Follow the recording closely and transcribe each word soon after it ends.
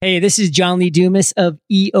Hey, this is John Lee Dumas of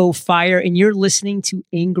EO Fire, and you're listening to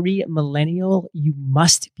Angry Millennial. You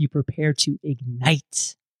must be prepared to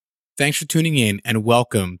ignite. Thanks for tuning in, and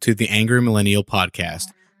welcome to the Angry Millennial podcast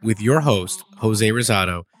with your host, Jose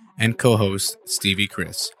Rosado, and co-host, Stevie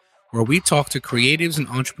Chris, where we talk to creatives and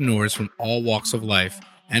entrepreneurs from all walks of life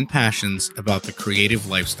and passions about the creative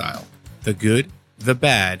lifestyle, the good, the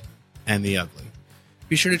bad, and the ugly.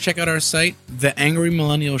 Be sure to check out our site,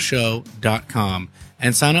 theangrymillennialshow.com,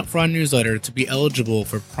 and sign up for our newsletter to be eligible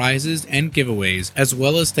for prizes and giveaways, as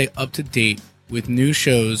well as stay up to date with new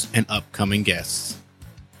shows and upcoming guests.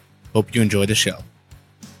 Hope you enjoy the show.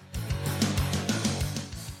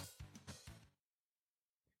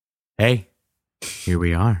 Hey, here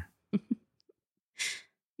we are.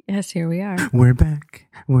 Yes, here we are. We're back.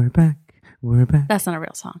 We're back. We're back. That's not a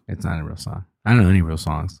real song. It's not a real song. I don't know any real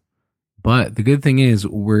songs. But the good thing is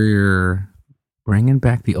we're bringing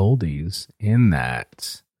back the oldies in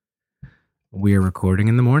that we are recording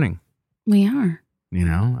in the morning. We are. You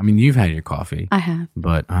know? I mean, you've had your coffee. I have.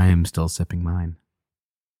 But I am still sipping mine.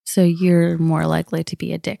 So you're more likely to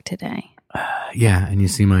be a dick today. Yeah, and you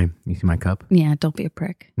see my cup? Yeah, don't be a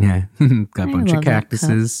prick. Yeah. Got a I bunch of love that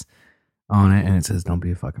cactuses on it, and it says, don't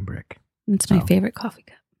be a fucking brick. It's my favorite coffee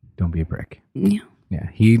cup. Don't be a brick. Yeah. Yeah.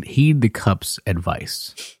 Heed the cup's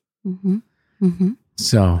advice. Mm-hmm. Mm-hmm.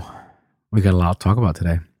 So, we got a lot to talk about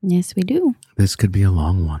today. Yes, we do. This could be a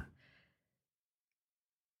long one.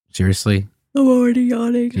 Seriously? I'm already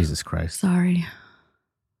yawning. Jesus Christ. Sorry.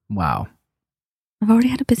 Wow. I've already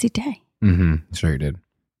had a busy day. Mm-hmm. Sure you did.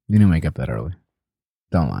 You didn't wake up that early.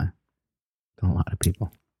 Don't lie. Don't lie to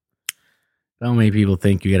people. Don't make people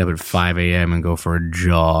think you get up at 5 a.m. and go for a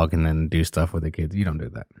jog and then do stuff with the kids. You don't do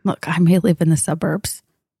that. Look, I may live in the suburbs,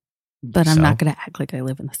 but I'm not going to act like I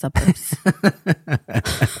live in the suburbs.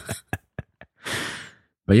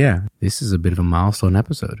 But yeah, this is a bit of a milestone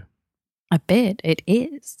episode. I bet it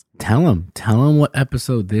is. Tell them what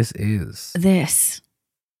episode this is. This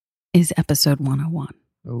is episode 101.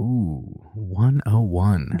 Ooh,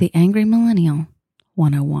 101. The Angry Millennial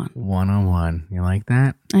 101. 101. You like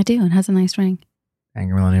that? I do. It has a nice ring.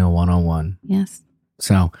 Angry Millennial 101. Yes.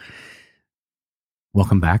 So,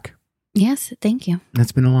 welcome back. Yes, thank you.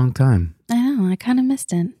 It's been a long time. I know. I kind of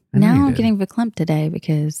missed it. I know you Now I'm did. getting verklempt today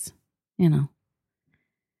because,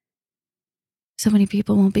 so many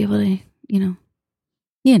people won't be able to,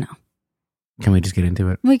 Can we just get into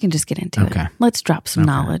it? We can just get into Okay. it. Let's drop some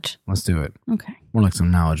Okay. knowledge. Let's do it. Okay. More like some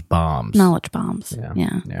knowledge bombs. Knowledge bombs. Yeah.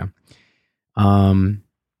 Yeah. Yeah.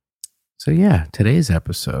 So yeah, today's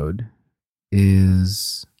episode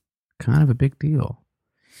is kind of a big deal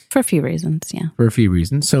For a few reasons. Yeah. for a few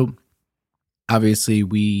reasons. So obviously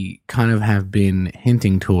we kind of have been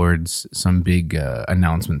hinting towards some big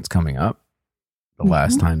announcements coming up. The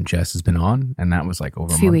last time Jess has been on, and that was like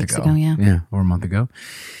over a few month weeks ago. ago, yeah. Yeah, over a month ago.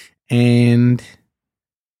 And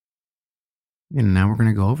now we're going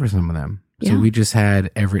to go over some of them. So Yeah. we just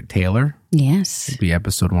had Everett Taylor Yes. be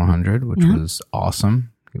episode 100, which Yeah. was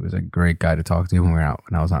awesome. He was a great guy to talk to when I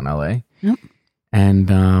was out in LA. Yep.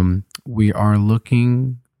 And we are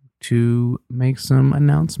looking to make some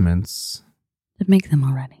announcements. To make them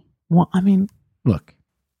already. Well, I mean, look,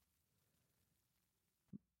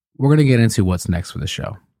 we're going to get into what's next for the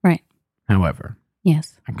show. Right. However,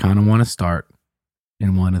 Yes. I kind of want to start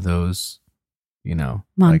in one of those,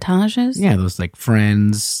 Montages? yeah, those like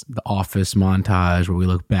Friends, The Office montage where we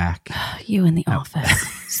look back You in the office.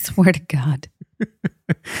 Swear to God.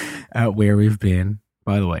 at where we've been.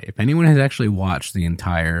 By the way, if anyone has actually watched the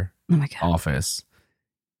entire Oh my God. Office,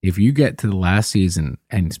 if you get to the last season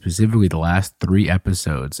and specifically the last 3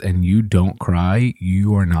 episodes and you don't cry,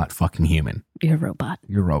 you are not fucking human. You're a robot.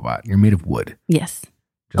 You're a robot. You're made of wood. Yes.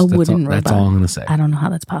 Just, A wooden robot. That's all I'm going to say. I don't know how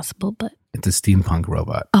that's possible, but. It's a steampunk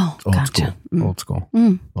robot. Oh, Old gotcha. school. Mm. Old school.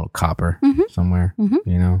 Mm. Little copper Mhm. somewhere,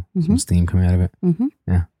 Mhm. some steam coming out of it. Mm-hmm.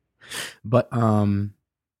 Yeah. But,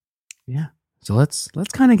 yeah. So let's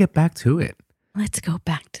kind of get back to it. Let's go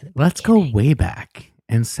back to the Let's go beginning. way back.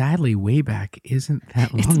 And sadly, way back isn't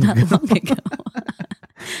that long It's not ago. long ago.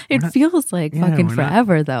 It not- feels like yeah, fucking we're not-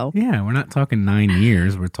 forever, though. Yeah, we're not talking 9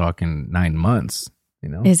 years. We're talking 9 months,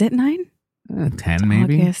 Is it 9? 10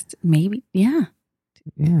 maybe. August, maybe. Yeah.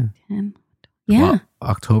 Yeah. 10. Yeah. Well,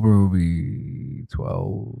 October will be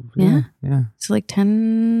 12. Yeah. Yeah. It's like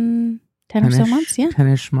 10 or so 10-ish months. Yeah.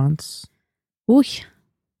 10-ish months. Ooh.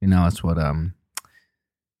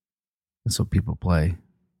 That's what people play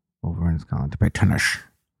over in Scotland. To play tennis.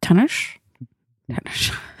 Tennis?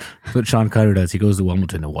 Tennis. That's what Sean Carter does. He goes to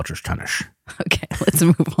Wimbledon and watches tennis. Okay, let's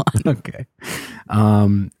move on. Okay.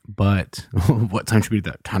 But what time should we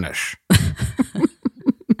do that? Tennis.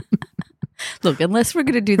 Look, unless we're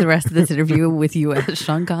going to do the rest of this interview with you as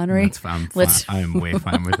Sean Connery. That's fine. I am way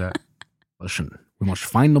fine with that. Listen, we must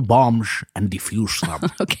find the bombs and defuse them.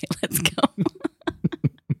 Okay, let's go.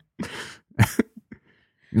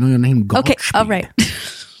 You know your name, Godspeed. Okay, all right.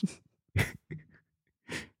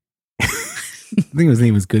 I think his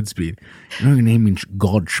name is Goodspeed. You know your name means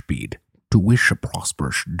Godspeed, to wish a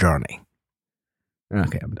prosperous journey.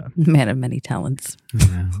 Okay, I'm done. Man of many talents.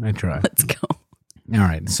 Yeah, I try. Let's go. All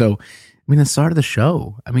right. So, I mean, the start of the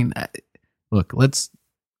show. I mean, look, let's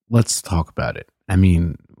talk about it. I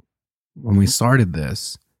mean, when we started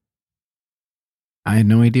this, I had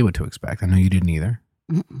no idea what to expect. I know you didn't either.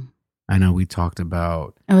 Mm-mm. I know we talked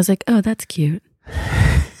about. I was like, oh, that's cute.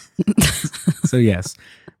 So yes,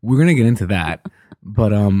 we're gonna get into that.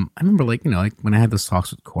 But I remember, like when I had those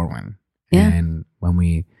talks with Corwin, and when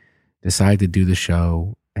we decided to do the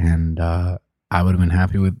show, and I would have been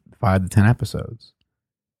happy with 5 to 10 episodes.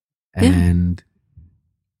 And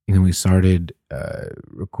we started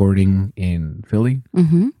recording in Philly,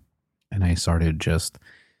 and I started just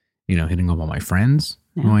hitting up all my friends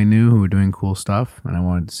who I knew who were doing cool stuff, and I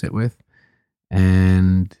wanted to sit with.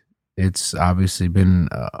 And it's obviously been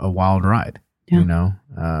a wild ride,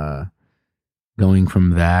 going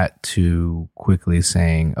from that to quickly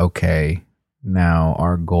saying, okay, now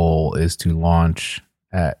our goal is to launch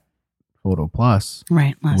at Photo Plus,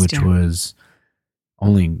 right? Which year was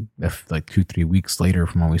only like 2-3 weeks later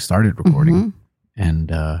from when we started recording, and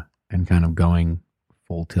kind of going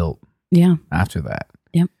full tilt, after that.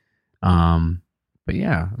 Yep. But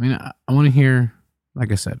yeah, I mean, I want to hear.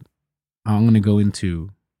 Like I said, I'm going to go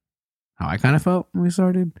into how I kind of felt when we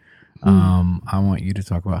started. I want you to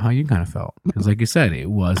talk about how you kind of felt, because like you said, it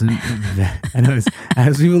wasn't that, I know,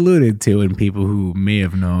 as we've alluded to, and people who may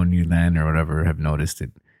have known you then or whatever have noticed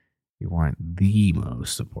it, you weren't the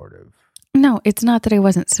most supportive. No, it's not that I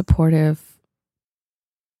wasn't supportive.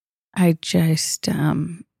 I just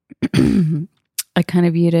I kind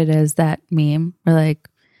of viewed it as that meme where, like,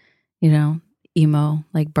 emo,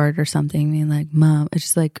 like bird or something, being like, Mom, it's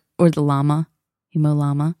just like, or the llama, emo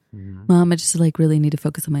llama. Mom, I just like really need to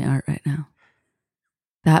focus on my art right now.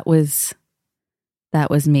 That was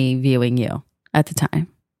me viewing you at the time.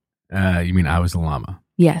 You mean I was a llama?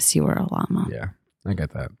 Yes, you were a llama. Yeah, I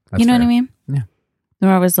get that. That's you know fair. what I mean? Yeah.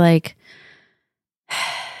 Where I was like,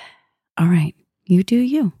 all right, you do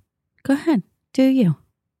you. Go ahead, do you.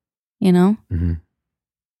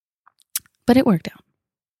 But it worked out.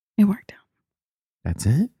 That's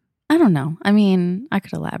it? I don't know. I mean, I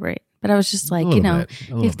could elaborate. But I was just like,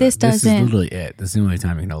 if this doesn't... This is literally it. This is the only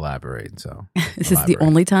time you can elaborate, so... This is the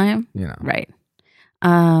only time? Right.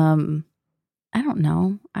 I don't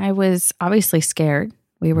know. I was obviously scared.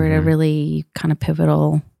 We were at a really kind of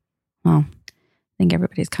pivotal... Well, I think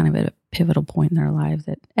everybody's kind of at a pivotal point in their lives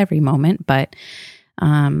at every moment. But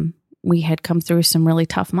we had come through some really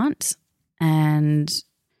tough months. And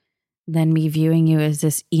then me viewing you as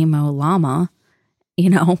this emo llama,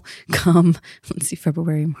 come, let's see,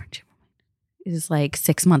 February, March... is like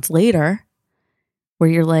 6 months later where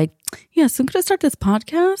you're like, yeah, so I'm going to start this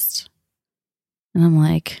podcast. And I'm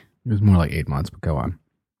like... It was more like 8 months, but go on.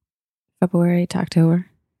 February to October.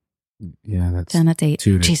 Yeah, that's... 10, that's 8.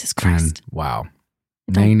 2 to Jesus 10. Christ. Wow.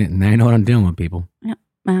 Now you know what I'm dealing with, people. Yeah,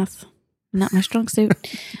 math. Not my strong suit.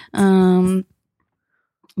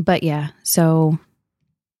 But yeah, so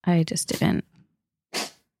I just didn't...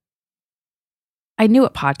 I knew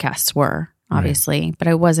what podcasts were, obviously, but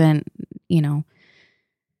I wasn't,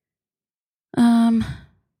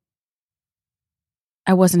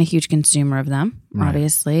 I wasn't a huge consumer of them,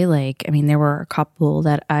 obviously. Like, I mean, there were a couple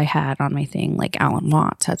that I had on my thing, like Alan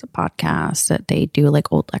Watts has a podcast that they do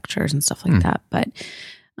like old lectures and stuff like that. But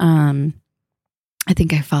I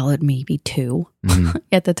think I followed maybe 2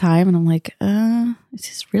 at the time. And I'm like, is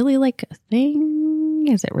this really like a thing?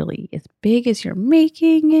 Is it really as big as you're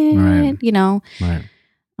making it? Right.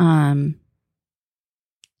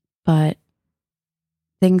 But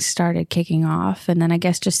things started kicking off, and then I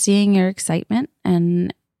guess just seeing your excitement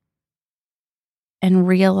and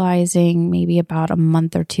realizing maybe about a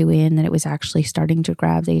month or 2 in that it was actually starting to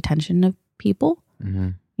grab the attention of people,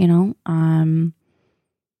 and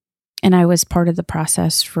I was part of the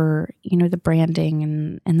process for, the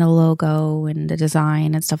branding and the logo and the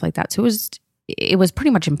design and stuff like that. So it was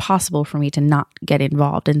pretty much impossible for me to not get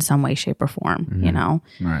involved in some way, shape, or form,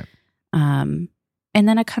 Right. And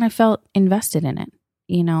then I kind of felt invested in it,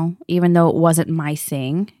 even though it wasn't my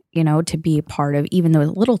thing, to be a part of, even though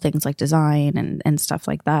little things like design and stuff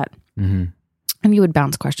like that. And you would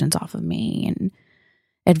bounce questions off of me and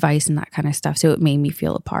advice and that kind of stuff. So it made me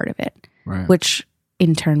feel a part of it, which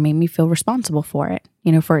in turn made me feel responsible for it,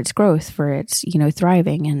 for its growth, for its,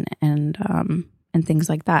 thriving and things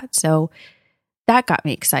like that. So that got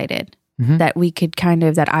me excited that we could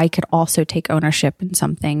that I could also take ownership in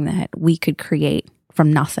something that we could create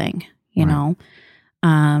from nothing, you know?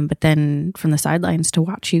 But then from the sidelines to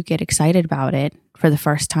watch you get excited about it for the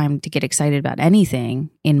first time, to get excited about anything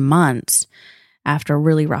in months after a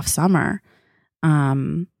really rough summer,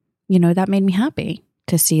 that made me happy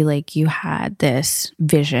to see like you had this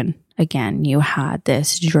vision again, you had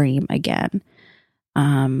this dream again,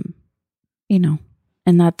 and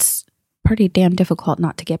that's pretty damn difficult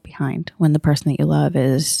not to get behind when the person that you love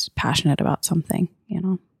is passionate about something,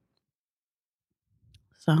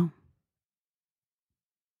 So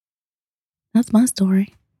that's my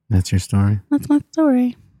story. That's your story? That's my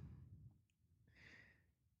story.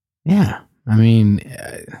 Yeah. I mean,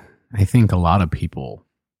 I think a lot of people,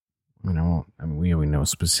 we know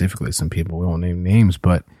specifically some people, we won't name names,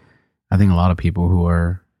 but I think a lot of people who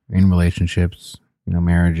are in relationships,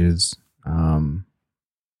 marriages,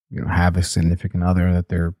 have a significant other that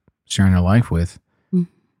they're sharing their life with,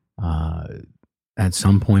 at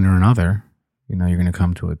some point or another, you're going to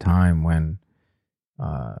come to a time when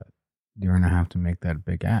you're going to have to make that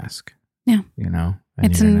big ask. Yeah. And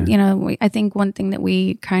I think one thing that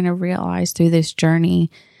we kind of realized through this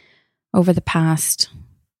journey over the past,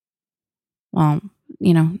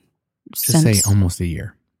 just say almost a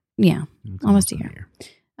year. Yeah. Almost a year.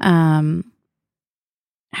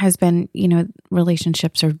 Has been,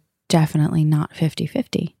 relationships are definitely not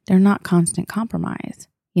 50-50. They're not constant compromise.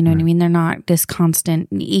 You know what I mean? They're not this constant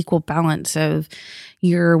equal balance of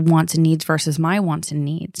your wants and needs versus my wants and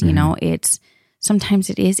needs. It's sometimes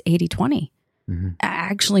it is 80-20.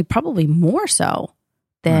 Actually, probably more so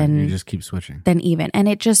than you just keep switching. Than even. And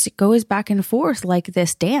it just goes back and forth like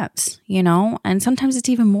this dance, and sometimes it's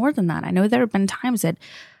even more than that. I know there have been times that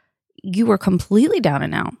you were completely down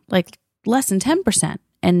and out, like less than 10%.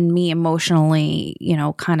 And me emotionally,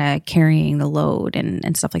 kind of carrying the load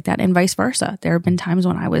and stuff like that, and vice versa. There have been times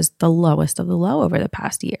when I was the lowest of the low over the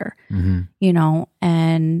past year,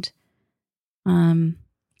 and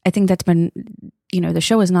I think that's been, the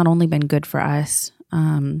show has not only been good for us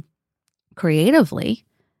creatively.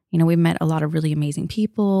 We've met a lot of really amazing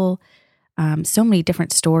people, so many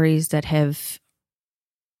different stories that have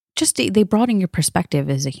just, they broaden your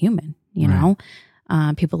perspective as a human,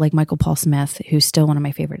 people like Michael Paul Smith, who's still one of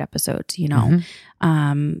my favorite episodes,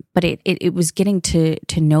 but it was getting to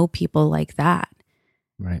know people like that.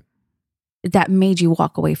 Right. That made you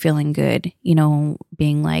walk away feeling good,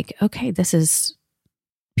 being like, okay,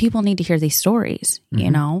 people need to hear these stories,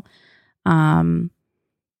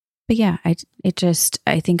 But yeah, I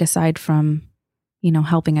think aside from,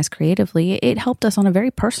 helping us creatively, it helped us on a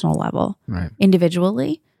very personal level, right,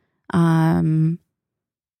 individually.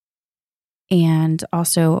 And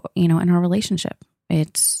also, in our relationship,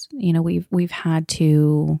 it's, we've had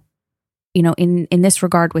to, in this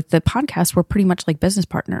regard with the podcast, we're pretty much like business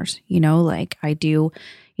partners, like I do,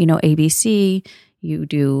 ABC, you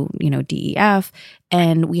do, DEF,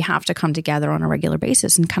 and we have to come together on a regular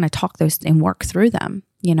basis and kind of talk those and work through them,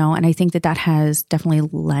 and I think that has definitely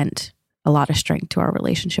lent a lot of strength to our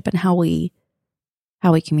relationship and how we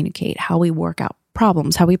communicate, how we work out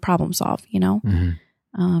problems, how we problem solve,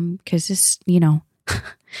 because this,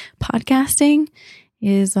 podcasting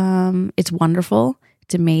is, it's wonderful.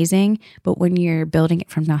 It's amazing. But when you're building it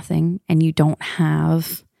from nothing and you don't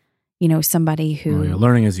have, somebody who you're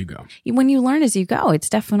learning as you go. When you learn as you go, it's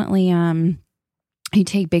definitely, you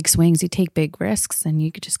take big swings, you take big risks, and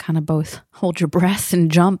you could just kind of both hold your breath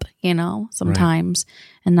and jump, sometimes. Right.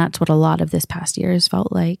 And that's what a lot of this past year has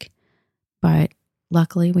felt like. But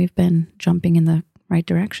luckily we've been jumping in the right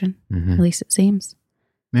direction. At least it seems.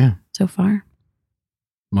 Yeah. So far.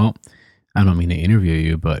 Well, I don't mean to interview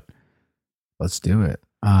you, but let's do it.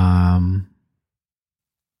 I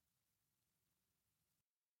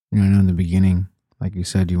know in the beginning, like you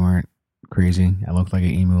said, you weren't crazy. I looked like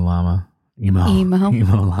an emo llama. Emo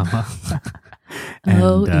llama.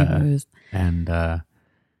 Emus. And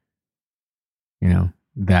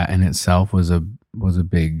that in itself was a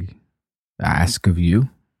big ask of you.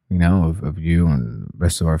 Of you and the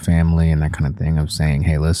rest of our family and that kind of thing, of saying,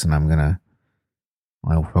 hey, listen,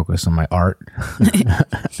 I'll focus on my art.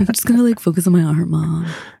 I'm just going to focus on my art, Mom.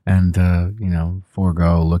 And,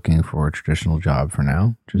 forego looking for a traditional job for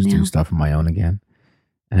now. Just do stuff on my own again.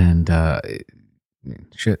 And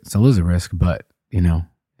shit still is a risk, but,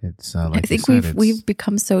 it's like I think we've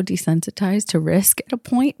become so desensitized to risk at a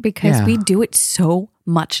point because we do it so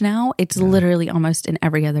much now. It's literally almost an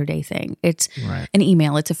every other day thing. It's an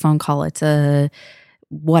email, it's a phone call, it's a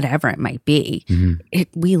whatever it might be,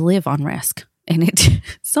 we live on risk. And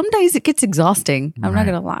sometimes it gets exhausting. I'm not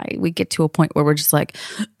going to lie. We get to a point where we're just like,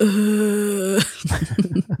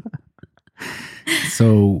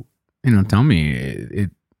 So, tell me,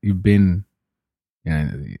 you've been,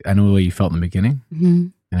 I know the way you felt in the beginning.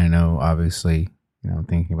 And I know, obviously,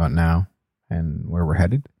 thinking about now and where we're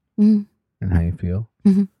headed and how you feel.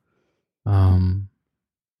 I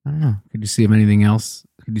don't know. Could you see anything else?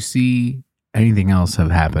 Could you see anything else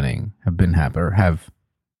have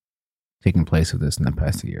taken place of this in the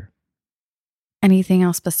past year? Anything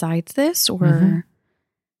else besides this, or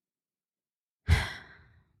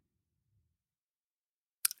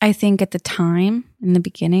I think at the time in the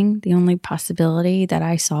beginning, the only possibility that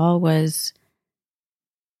I saw was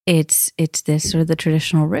it's this or the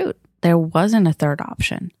traditional route. There wasn't a third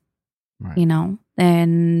option,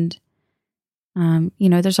 and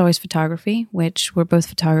there's always photography, which we're both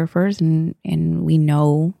photographers and we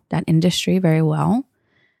know that industry very well.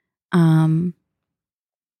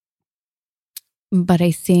 But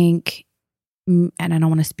I think, and I don't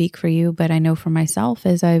want to speak for you, but I know for myself,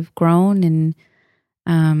 as I've grown and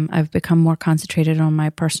I've become more concentrated on my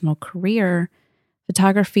personal career,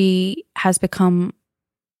 photography I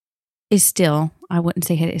wouldn't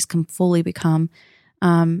say it has fully become,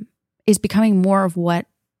 is becoming more of what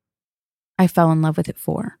I fell in love with it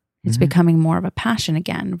for. It's becoming more of a passion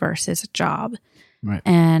again versus a job. Right.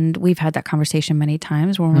 And we've had that conversation many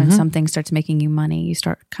times where when something starts making you money, you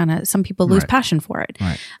start some people lose passion for it.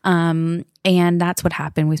 Right. And that's what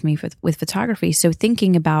happened with me with photography. So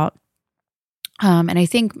thinking about, and I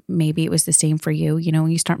think maybe it was the same for you,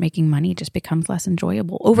 when you start making money, it just becomes less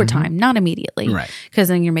enjoyable over time, not immediately. Right. Because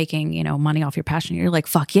then you're making, money off your passion. You're like,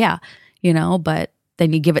 fuck yeah, but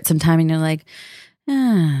then you give it some time and you're like,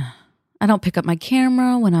 I don't pick up my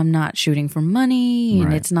camera when I'm not shooting for money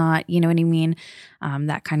and it's not, you know what I mean?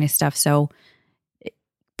 That kind of stuff. So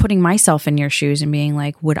putting myself in your shoes and being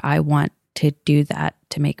like, would I want to do that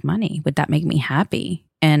to make money? Would that make me happy?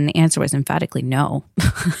 And the answer was emphatically no.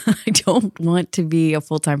 I don't want to be a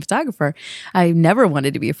full-time photographer. I never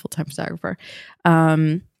wanted to be a full-time photographer.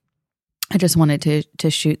 I just wanted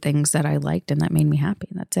to shoot things that I liked and that made me happy.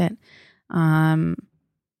 And that's it.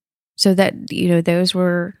 So that, those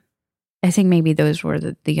were, I think maybe those were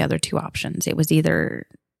the other two options. It was either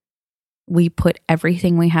we put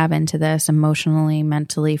everything we have into this emotionally,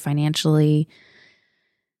 mentally, financially,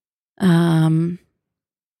 and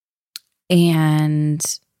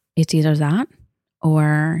it's either that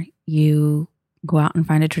or you go out and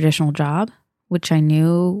find a traditional job, which I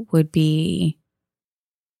knew would be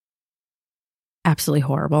absolutely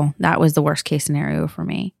horrible. That was the worst case scenario for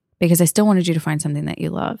me because I still wanted you to find something that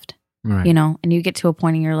you loved. Right. And you get to a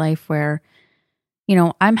point in your life where,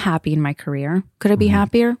 I'm happy in my career. Could I be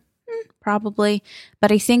happier? Probably.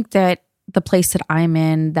 But I think that the place that I'm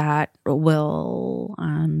in that will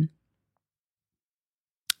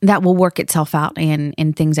work itself out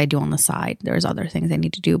in things I do on the side. There's other things I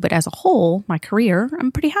need to do. But as a whole, my career,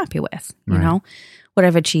 I'm pretty happy with, what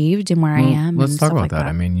I've achieved and where I am. Let's talk about that.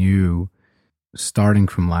 I mean, you... Starting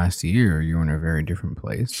from last year, you were in a very different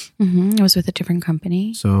place. I was with a different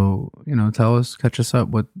company. So, catch us up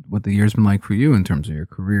what the year's been like for you in terms of your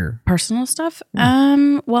career. Personal stuff?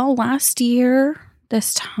 Yeah. Well, last year,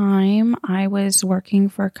 this time, I was working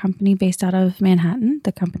for a company based out of Manhattan,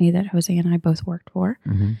 the company that Jose and I both worked for.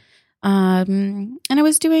 And I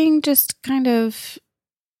was doing just kind of,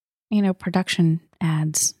 production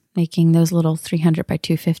ads, making those little 300 by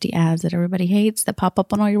 250 ads that everybody hates that pop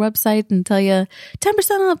up on all your websites and tell you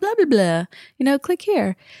 10% off, blah, blah, blah, click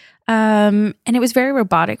here. And it was very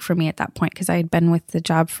robotic for me at that point because I had been with the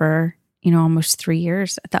job for, almost 3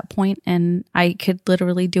 years at that point, and I could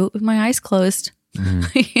literally do it with my eyes closed.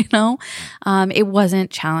 It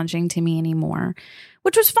wasn't challenging to me anymore,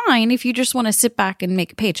 which was fine if you just want to sit back and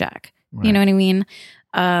make a paycheck. Right. You know what I mean?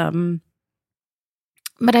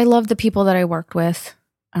 But I love the people that I worked with.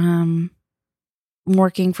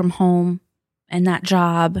 Working from home and that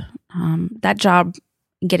job,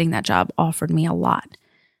 getting that job offered me a lot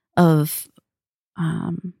of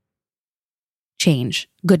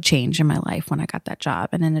good change in my life when I got that job.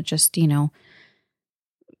 And then it just,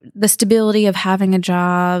 the stability of having a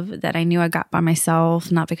job that I knew I got by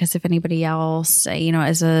myself, not because of anybody else,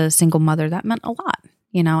 as a single mother, that meant a lot,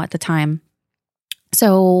 at the time.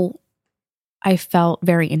 So I felt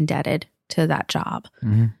very indebted to that job.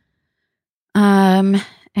 And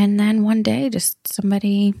then one day just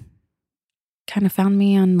somebody kind of found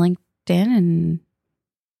me on LinkedIn and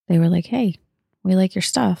they were like, hey, we like your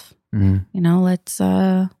stuff.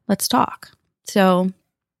 Let's talk. So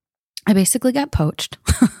I basically got poached.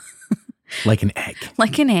 Like an egg.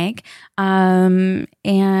 Like an egg. And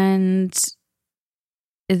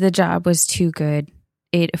the job was too good.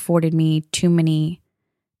 It afforded me too many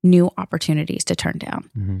new opportunities to turn down.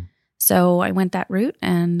 Mm-hmm. So I went that route,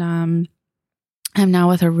 and I'm now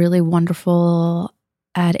with a really wonderful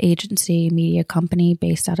ad agency media company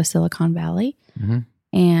based out of Silicon Valley. Mm-hmm.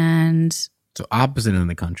 And so opposite end of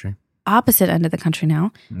the country. Opposite end of the country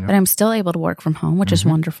now, Yep. but I'm still able to work from home, which is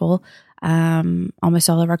wonderful. Almost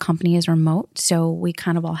all of our company is remote, so we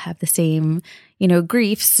kind of all have the same,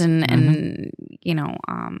 griefs and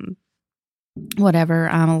whatever.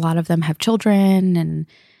 A lot of them have children, and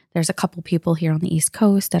there's a couple people here on the East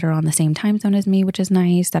Coast that are on the same time zone as me, which is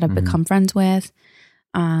nice, that I've become friends with.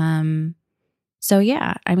 So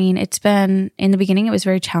yeah, I mean, it's been, in the beginning, it was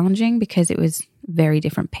very challenging because it was very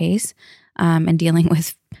different pace, and dealing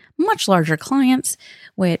with much larger clients,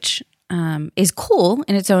 which is cool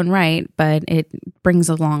in its own right, but it brings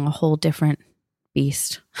along a whole different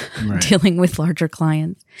beast, Right. dealing with larger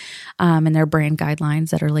clients and their brand guidelines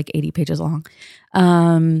that are like 80 pages long.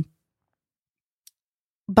 But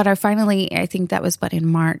I think that was in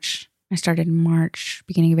March. I started in March,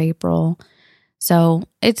 beginning of April. So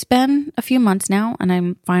it's been a few months now, and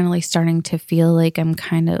I'm finally starting to feel like I'm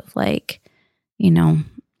kind of like,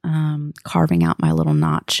 carving out my little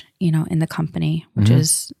notch, in the company, which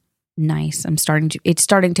is nice. It's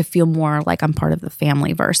starting to feel more like I'm part of the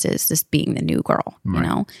family versus just being the new girl,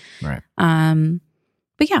 Right.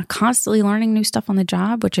 But yeah, constantly learning new stuff on the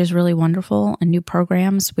job, which is really wonderful, and new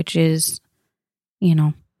programs, which is,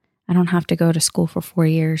 I don't have to go to school for 4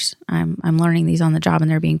 years. I'm learning these on the job, and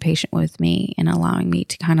they're being patient with me and allowing me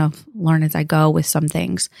to kind of learn as I go with some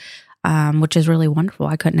things, which is really wonderful.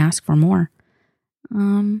 I couldn't ask for more.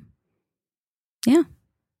 Yeah,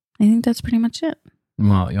 I think that's pretty much it.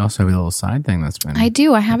 Well, you also have a little side thing that's been. I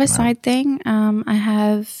do. I have a side thing. I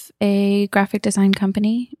have a graphic design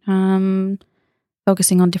company,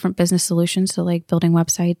 focusing on different business solutions. So like building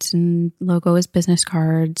websites and logos, business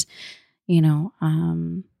cards,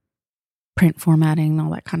 print formatting,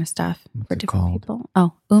 all that kind of stuff for different people.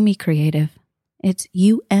 Oh, Umi Creative. It's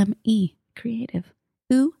UME Creative.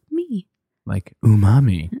 Umi. Like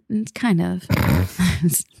umami. It's kind of.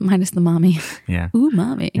 It's minus the mommy. Yeah.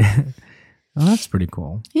 Umami. Oh, that's pretty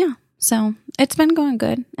cool. Yeah. So it's been going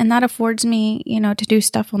good. And that affords me, to do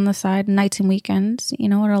stuff on the side, nights and weekends.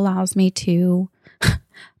 It allows me to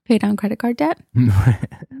pay down credit card debt.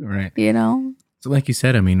 Right. So like you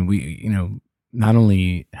said, I mean, we, not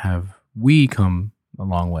only have we come a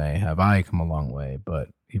long way, have I come a long way, but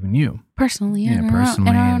even you. Personally, yeah. Personally.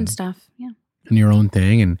 And our own stuff. Yeah. And your own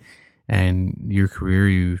thing. And your career,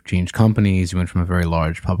 you've changed companies. You went from a very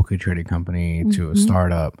large publicly traded company to a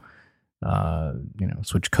startup,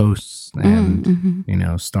 switch coasts and,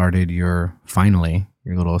 started your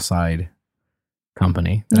little side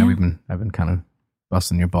company that I've been kind of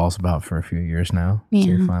busting your balls about for a few years now. Yeah. So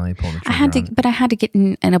you finally pulled the trigger. I had to get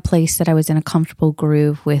in a place that I was in a comfortable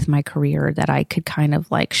groove with my career, that I could kind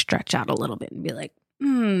of like stretch out a little bit and be like,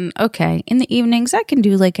 okay, in the evenings I can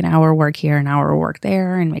do like an hour work here, an hour work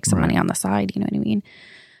there, and make some money on the side. You know what I mean?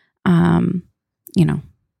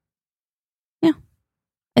 Yeah.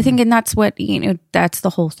 I think, and that's what, that's the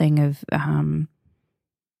whole thing of,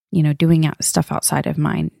 doing stuff outside of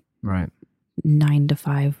mine. Right. 9 to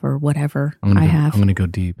 5 or whatever I'm have. going to go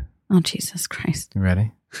deep. Oh, Jesus Christ. You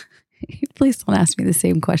ready? Please don't ask me the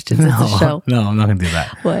same questions as the show. No, I'm not going to do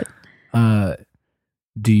that. What?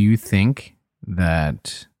 Do you think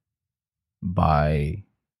that by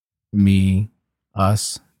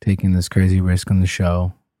us taking this crazy risk on the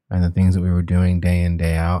show and the things that we were doing day in,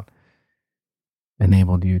 day out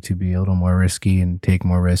enabled you to be a little more risky and take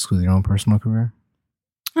more risks with your own personal career?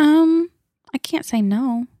 I can't say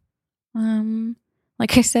no.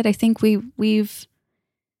 Like I said, I think we've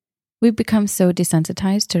become so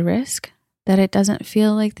desensitized to risk that it doesn't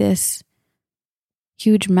feel like this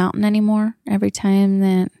huge mountain anymore every time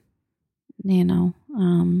that,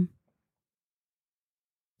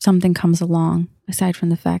 something comes along, aside from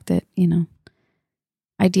the fact that,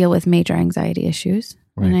 I deal with major anxiety issues,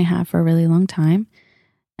 and I have for a really long time.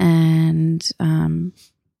 And I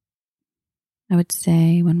would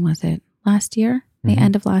say, when was it? Last year, the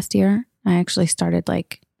end of last year, I actually started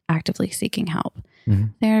like actively seeking help,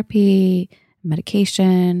 therapy,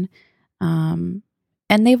 medication. And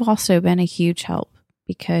they've also been a huge help,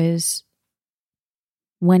 because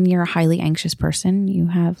when you're a highly anxious person, you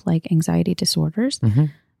have like anxiety disorders.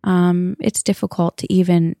 It's difficult to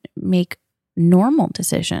even make normal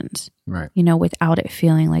decisions, right? Without it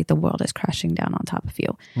feeling like the world is crashing down on top of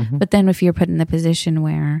you. But then if you're put in the position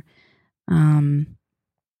where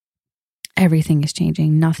everything is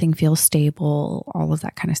changing. Nothing feels stable, all of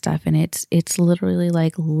that kind of stuff. And it's literally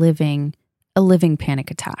like a living panic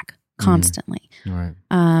attack constantly. Right.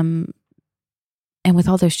 And with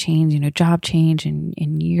all those change, job change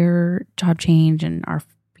and your job change and our,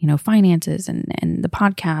 finances and the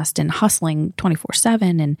podcast and hustling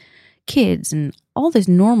 24/7 and kids and all those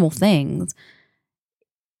normal things,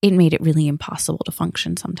 it made it really impossible to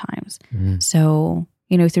function sometimes. So,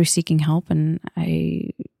 through seeking help, and I,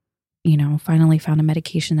 finally found a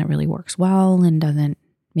medication that really works well and doesn't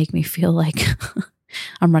make me feel like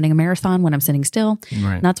I'm running a marathon when I'm sitting still.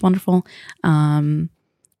 Right. And that's wonderful.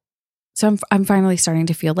 So I'm finally starting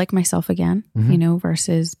to feel like myself again,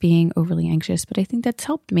 versus being overly anxious. But I think that's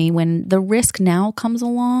helped me when the risk now comes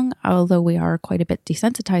along, although we are quite a bit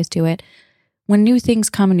desensitized to it. When new things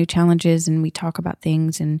come and new challenges, and we talk about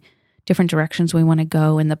things in different directions we want to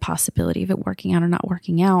go and the possibility of it working out or not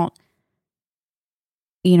working out,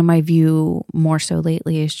 my view more so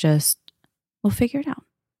lately is just, we'll figure it out.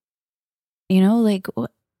 Like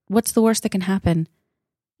what's the worst that can happen?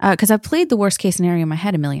 Because I've played the worst case scenario in my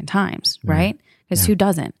head a million times, right? Because who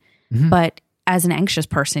doesn't? But as an anxious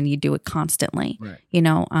person, you do it constantly, right.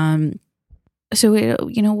 So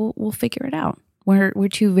we'll figure it out. We're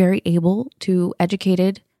two very able to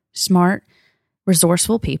educated, smart,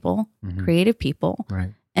 resourceful people, creative people,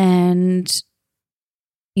 right? And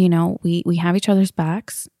we have each other's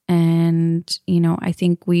backs, and I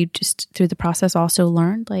think we just through the process also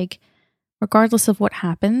learned, like, regardless of what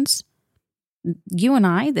happens, you and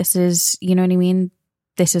I, this is,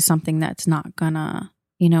 this is something that's not gonna,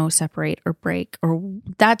 separate or break, or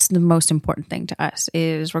that's the most important thing to us,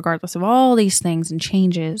 is regardless of all these things and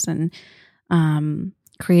changes and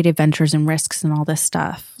creative ventures and risks and all this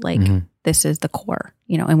stuff, like this is the core,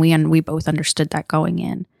 and we both understood that going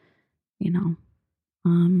in,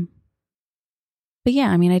 but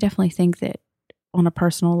yeah, I definitely think that on a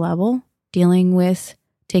personal level, dealing with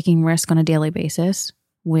taking risk on a daily basis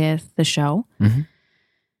with the show,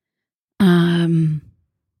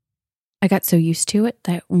 I got so used to it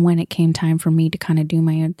that when it came time for me to kind of do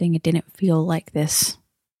my own thing, it didn't feel like this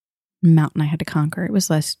mountain I had to conquer. It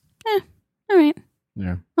was less, all right,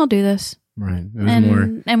 yeah, I'll do this. Right. It was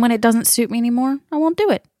more. And when it doesn't suit me anymore, I won't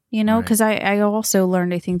do it, Right. because I also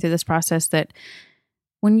learned, I think, through this process that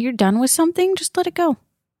when you're done with something, just let it go.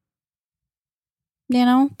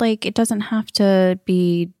 Like, it doesn't have to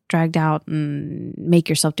be dragged out and make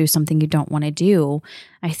yourself do something you don't want to do.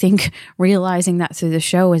 I think realizing that through the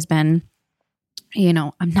show has been,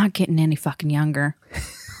 I'm not getting any fucking younger.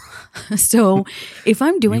 So if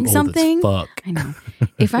I'm doing something, fuck. I know,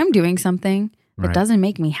 if I'm doing something that Right. doesn't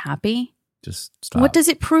make me happy, Just stop. what does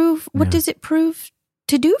it prove? What does it prove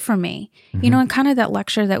to do for me? Mhm. And kind of that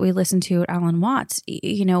lecture that we listened to at Alan Watts,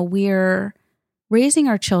 we're raising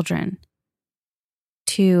our children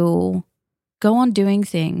to go on doing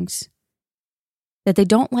things that they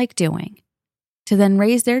don't like doing, to then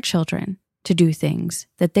raise their children to do things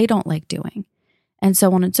that they don't like doing, and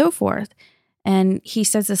so on and so forth. And he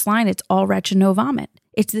says this line, it's all wretch and no vomit.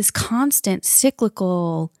 It's this constant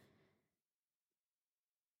cyclical,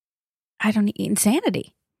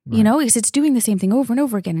 insanity, Right. because it's doing the same thing over and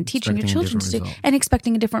over again and teaching your Expecting a children to do, different result. and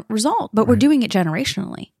expecting a different result. But we're Right. doing it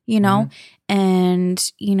generationally,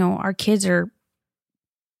 and, our kids are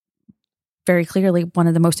very clearly one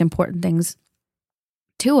of the most important things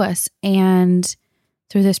to us. And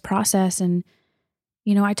through this process, and,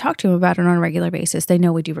 I talk to them about it on a regular basis. They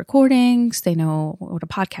know we do recordings. They know what a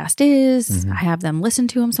podcast is. I have them listen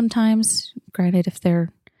to them sometimes, granted, if they're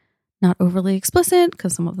not overly explicit,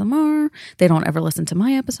 because some of them are. They don't ever listen to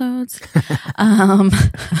my episodes.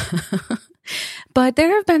 But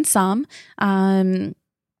there have been some,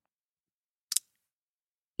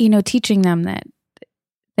 teaching them that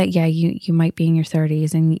yeah, you might be in your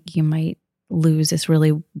 30s and you might lose this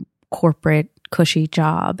really corporate, cushy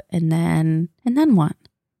job. And then what?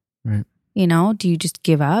 Right. Do you just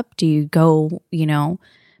give up? Do you go,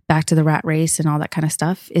 back to the rat race and all that kind of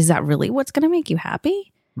stuff? Is that really what's going to make you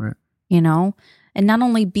happy? Right. And not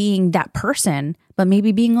only being that person, but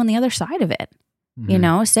maybe being on the other side of it.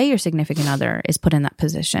 Say your significant other is put in that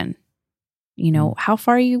position. How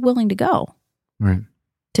far are you willing to go? Right.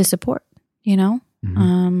 To support, But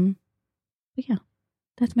yeah,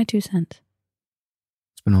 that's my 2 cents.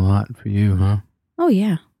 It's been a lot for you, huh? Oh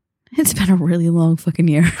yeah. It's been a really long fucking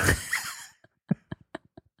year.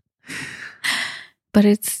 But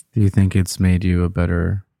it's... Do you think it's made you a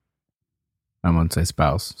better, I won't say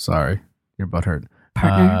spouse, sorry, your butt hurt.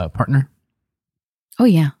 Partner? Partner? Oh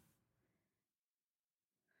yeah.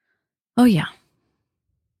 Oh yeah.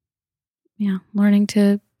 Yeah, learning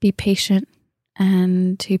to be patient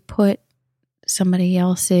and to put somebody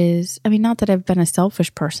else's, I mean, not that I've been a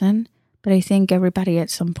selfish person, but I think everybody at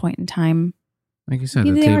some point in time, like you said,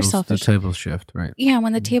 they are the selfish. tables shift, right? Yeah,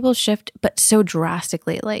 when the tables shift, but so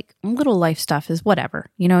drastically, like little life stuff is whatever,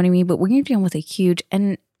 you know what I mean? But when you're dealing with a huge,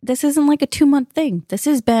 and this isn't like a 2-month thing.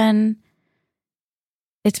 It's been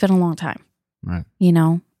a long time, right? You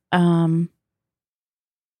know,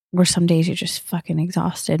 where some days you're just fucking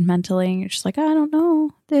exhausted mentally, and you're just like, I don't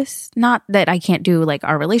know this. Not that I can't do like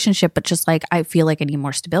our relationship, but just like I feel like I need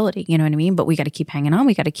more stability. You know what I mean? But we got to keep hanging on.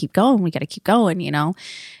 We got to keep going. We got to keep going. You know,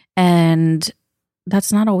 and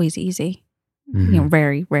that's not always easy. Mm-hmm. You know,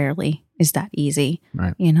 very rarely is that easy.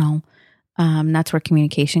 Right. You know, that's where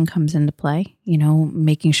communication comes into play. You know,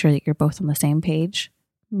 making sure that you're both on the same page,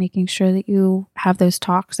 making sure that you have those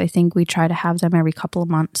talks. I think we try to have them every couple of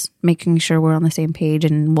months, making sure we're on the same page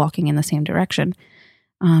and walking in the same direction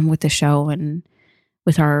with the show and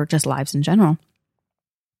with our just lives in general.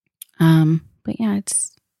 But yeah,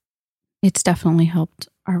 it's definitely helped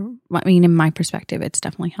in my perspective, it's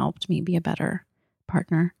definitely helped me be a better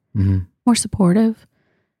partner, mm-hmm. more supportive,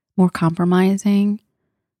 more compromising.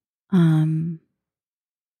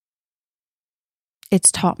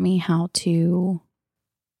 It's taught me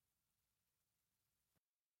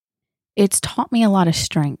it's taught me a lot of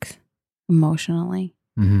strength emotionally.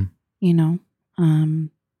 Mm-hmm. You know,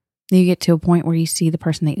 you get to a point where you see the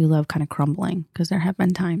person that you love kind of crumbling, because there have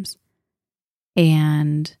been times,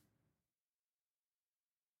 and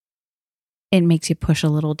it makes you push a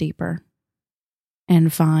little deeper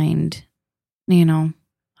and find, you know,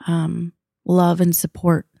 love and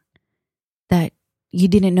support that you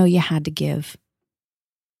didn't know you had to give,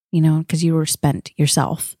 you know, because you were spent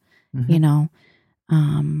yourself, mm-hmm. you know.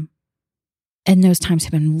 And those times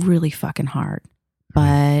have been really fucking hard.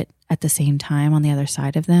 But at the same time, on the other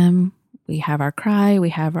side of them, we have our cry, we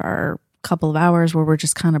have our couple of hours where we're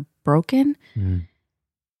just kind of broken. Mm-hmm.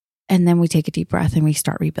 And then we take a deep breath and we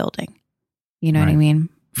start rebuilding. You know what I mean?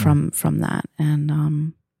 From that.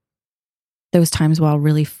 And those times, while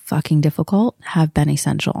really fucking difficult, have been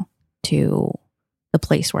essential to the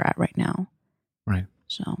place we're at right now. Right.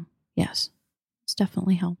 So, yes, it's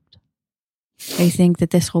definitely helped. I think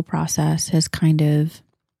that this whole process has kind of,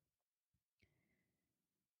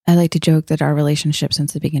 I like to joke that our relationship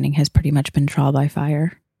since the beginning has pretty much been trial by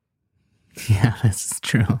fire. Yeah, that's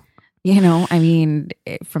true. You know, I mean,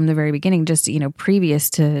 from the very beginning, just, you know,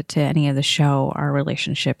 previous to any of the show, our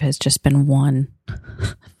relationship has just been one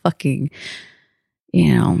fucking,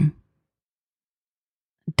 you know,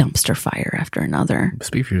 dumpster fire after another.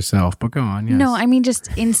 Speak for yourself, but go on. Yes. No, I mean, just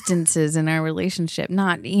instances in our relationship,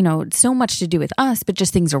 not, you know, so much to do with us, but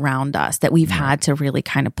just things around us that we've had to really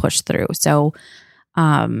kind of push through. So,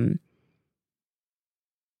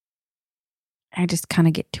 I just kind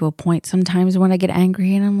of get to a point sometimes when I get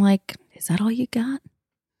angry and I'm like, is that all you got?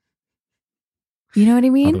 You know what I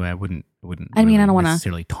mean? By the way, I wouldn't I mean, I don't want to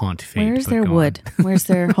necessarily taunt fate. Where's their wood? Where's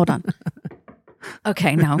their, hold on.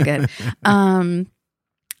 Okay, now I'm good.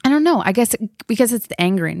 I don't know. I guess because it's the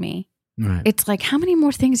anger in me. Right. It's like, how many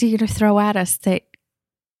more things are you going to throw at us that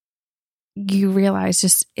you realize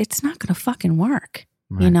just, it's not going to fucking work,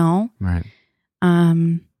 right. You know? Right.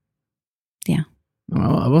 Yeah.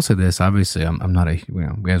 Well, I will say this. Obviously, I'm not as we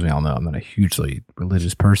all know, I'm not a hugely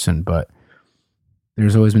religious person, but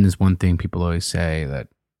there's always been this one thing people always say that,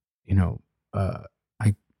 you know,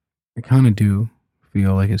 I kind of do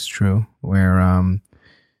feel like it's true, where, and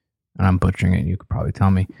I'm butchering it, you could probably tell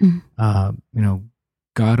me, you know,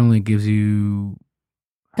 God never gives you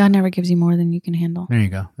more than you can handle. There you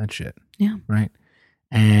go. That shit. Yeah. Right.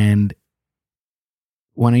 And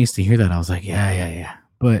when I used to hear that, I was like, yeah.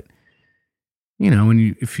 But, you know,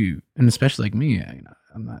 and especially like me, I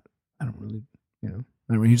don't really, you know,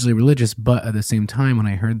 I'm not usually religious, but at the same time, when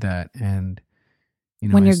I heard that, and, you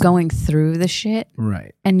know, when you're going through the shit,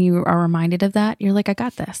 right, and you are reminded of that, you're like, I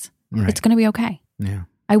got this. Right. It's going to be okay. Yeah.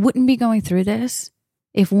 I wouldn't be going through this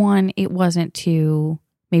if, one, it wasn't to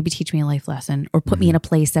maybe teach me a life lesson or put me in a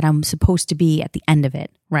place that I'm supposed to be at the end of it,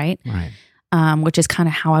 right? Right. Which is kind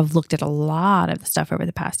of how I've looked at a lot of the stuff over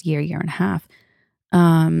the past year and a half.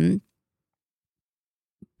 But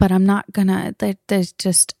I'm not gonna, there's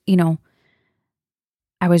just, you know,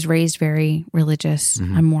 I was raised very religious.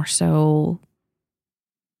 Mm-hmm. I'm more so,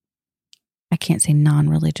 I can't say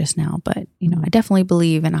non-religious now, but, you know, I definitely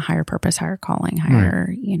believe in a higher purpose, higher calling, higher,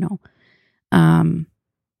 right. You know.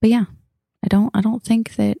 But yeah, I don't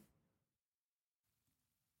think that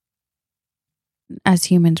as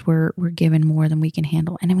humans we're given more than we can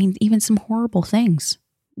handle. And I mean, even some horrible things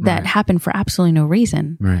that happen for absolutely no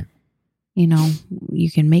reason. Right. You know, you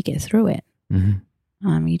can make it through it. Mm-hmm.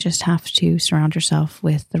 You just have to surround yourself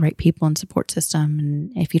with the right people and support system.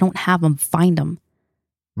 And if you don't have them, find them,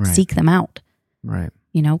 seek them out. Right.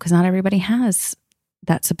 Because not everybody has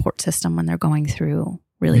that support system when they're going through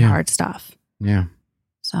really hard stuff. Yeah.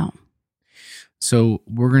 So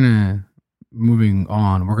moving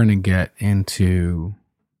on, we're going to get into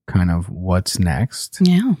kind of what's next.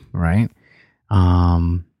 Yeah. Right.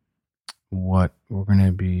 What we're going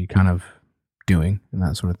to be kind of doing and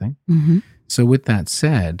that sort of thing. Mm-hmm. So with that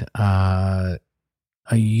said, a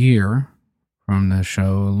year from the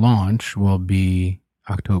show launch will be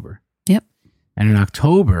October. Yep. And in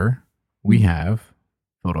October, we have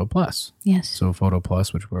Photo Plus. Yes. So Photo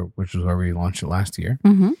Plus, which is where we launched it last year.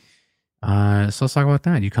 Mm-hmm. So let's talk about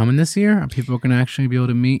that. You coming this year? Are people going to actually be able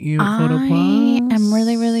to meet you at Photo Plus? I'm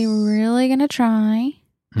really, really, really going to try.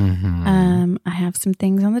 Mm-hmm. I have some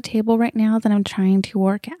things on the table right now that I'm trying to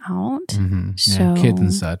work out. Mm-hmm. So kids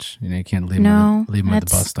and such. You can't leave them at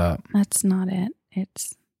the bus stop. That's not it.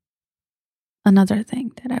 It's another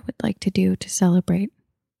thing that I would like to do to celebrate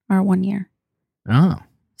our 1 year. Oh.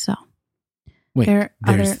 So. Wait,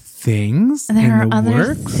 there's things in There are the other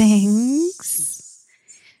works? things.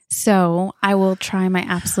 So I will try my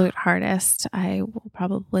absolute hardest. I will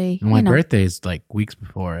probably. My birthday is like weeks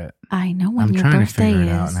before it. I know when I'm your trying birthday to figure is.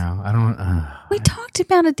 it out now. I don't. We talked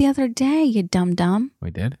about it the other day, you dum dum.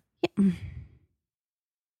 We did. Yeah.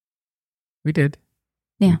 We did.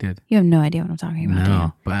 Yeah. We did. You have no idea what I'm talking about, do No,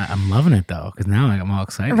 you? but I'm loving it though because now I'm all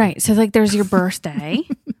excited. Right. So like, there's your birthday,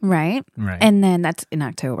 right? Right. And then that's in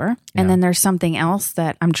October. Yeah. And then there's something else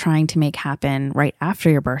that I'm trying to make happen right after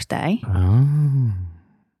your birthday. Oh.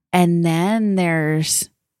 And then there's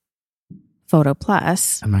Photo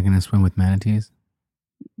Plus. Am I going to swim with manatees?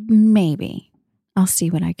 Maybe. I'll see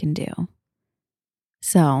what I can do.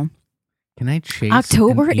 So Can I chase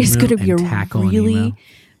October an is email going to be a and tackle an really email?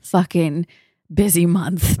 fucking busy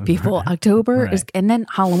month, people. October is, and then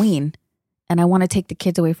Halloween. And I want to take the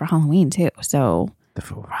kids away for Halloween too. So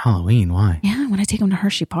For Halloween, why? yeah, I want to take them to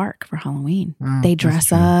Hershey Park for Halloween. Oh, They that's dress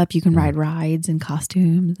true. up. You can Yeah. ride rides and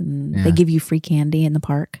costumes, and Yeah. they give you free candy in the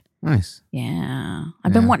park. Nice. Yeah.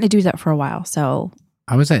 I've been wanting to do that for a while. So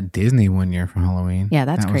I was at Disney 1 year for Halloween. yeah,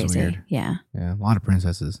 that's That was crazy. weird. Yeah. Yeah, a lot of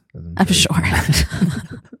princesses. I'm sure.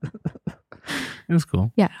 It was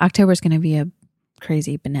cool. Yeah. October is going to be a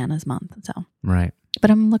crazy bananas month. So, Right.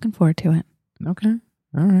 but I'm looking forward to it. Okay.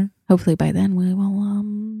 All right. Hopefully by then we will,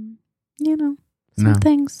 some No.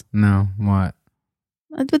 things No, what?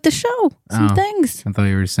 with the show. Some Oh. things. I thought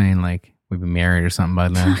you were saying like we've been married or something by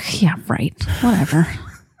then. Yeah, right. Whatever.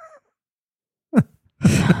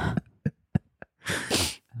 I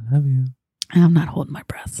love you. I'm not holding my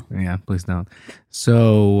breath. Yeah, please don't.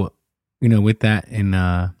 So, with that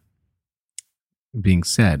being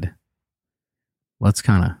said, let's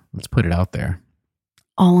put it out there.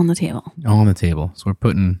 All on the table. All on the table. So we're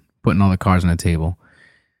putting all the cards on the table.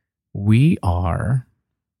 We are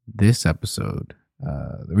this episode.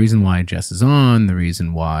 The reason why Jess is on, the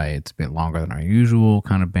reason why it's a bit longer than our usual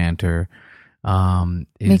kind of banter, is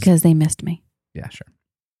Because they missed me. yeah, sure.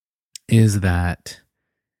 Is that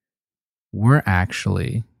we're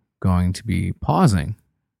actually going to be pausing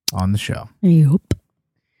on the show. Yup.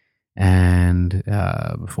 And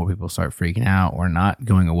before people start freaking out, we're not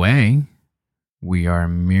going away. We are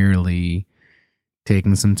merely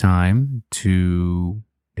taking some time to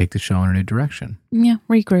take the show in a new direction. Yeah,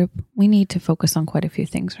 regroup. We need to focus on quite a few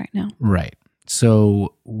things right now. Right.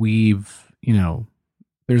 So we've,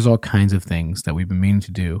 there's all kinds of things that we've been meaning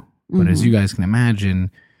to do. But as you guys can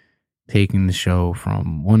imagine, taking the show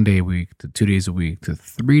from 1 day a week to 2 days a week to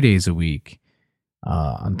 3 days a week,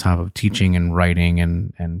 on top of teaching and writing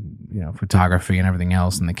and photography and everything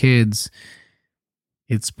else and the kids,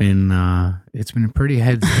 it's been pretty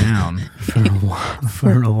heads down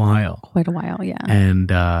for a while. Quite a while, yeah. And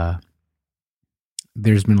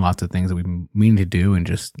there's been lots of things that we've been meaning to do and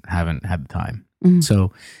just haven't had the time. Mhm.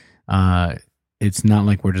 So it's not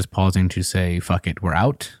like we're just pausing to say, fuck it, we're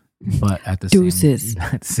out. But at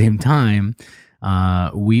the same time,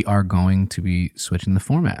 we are going to be switching the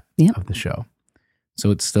format of the show.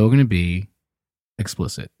 So it's still going to be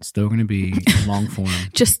explicit. It's still going to be long form.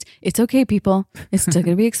 Just, it's okay, people. It's still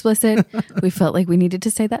going to be explicit. We felt like we needed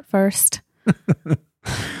to say that first.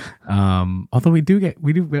 Although we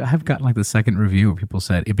have gotten like the second review where people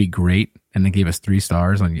said it'd be great, and they gave us 3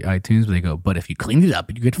 stars on iTunes. But they go, but if you cleaned it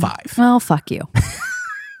up, you get 5. Well, fuck you.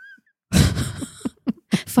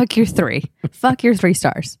 Fuck your 3. Fuck your 3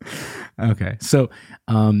 stars. Okay, so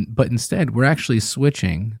but instead we're actually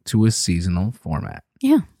switching to a seasonal format.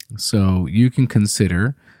 Yeah. So you can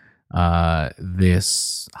consider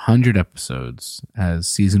this 100 episodes as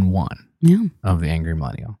season 1 of The Angry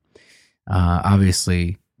Millennial.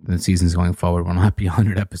 Obviously, the seasons going forward will not be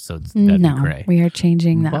 100 episodes. That'd be great. We are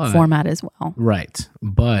changing that format as well. Right.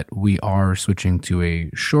 But we are switching to a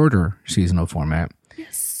shorter seasonal format.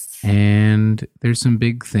 Yes. And there's some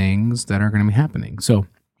big things that are going to be happening. So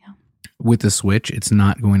with the switch, it's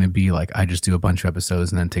not going to be like I just do a bunch of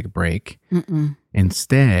episodes and then take a break. Mm-mm.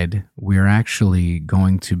 Instead, we're actually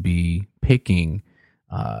going to be picking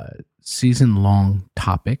season-long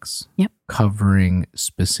topics covering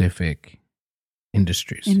specific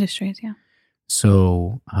industries. Yeah.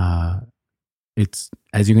 So it's,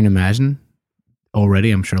 as you can imagine,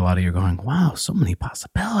 already I'm sure a lot of you are going, wow, so many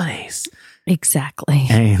possibilities. Exactly.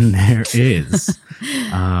 And there is,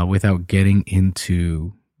 without getting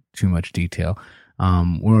into too much detail.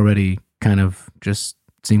 We're already kind of just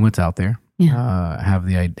seeing what's out there. Yeah.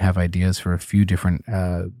 Have ideas for a few different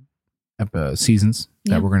seasons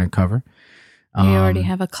that we're going to cover. We already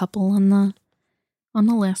have a couple on the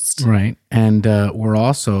list. Right. And we're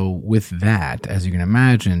also, with that, as you can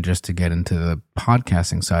imagine, just to get into the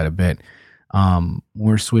podcasting side a bit,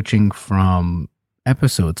 we're switching from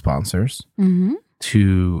episode sponsors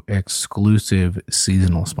to exclusive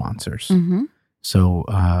seasonal sponsors. Mm-hmm. So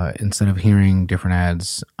instead of hearing different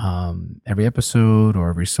ads every episode or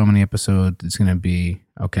every so many episodes, it's going to be,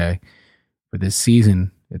 okay, for this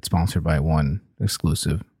season, it's sponsored by one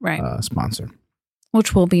exclusive sponsor.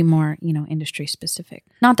 Which will be more, industry specific.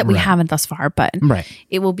 Not that we haven't thus far, but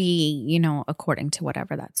it will be, according to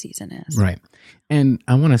whatever that season is. Right. And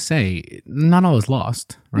I want to say, not all is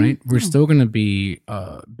lost, right? We're still going to be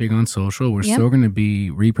big on social. We're still going to be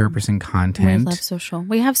repurposing content. We love social.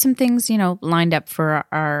 We have some things, lined up for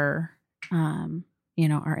our,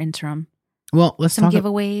 our interim. Well, let's some talk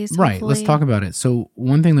giveaways. Right. Hopefully. Let's talk about it. So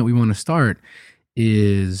one thing that we want to start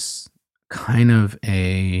is kind of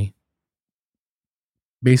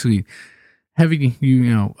basically heavy,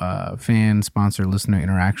 fan, sponsor, listener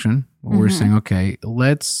interaction. We're saying, okay,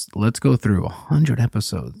 let's go through 100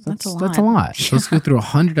 episodes. That's a lot. So let's go through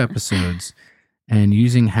 100 episodes and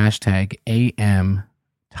using hashtag AM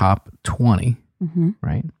Top 20,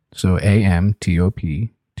 right? So AM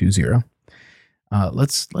TOP20.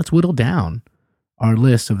 Let's whittle down our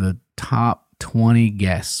list of the top 20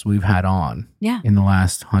 guests we've had on in the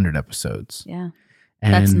last 100 episodes. Yeah.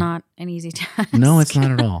 And that's not an easy task. No, it's not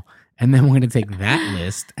at all. And then we're going to take that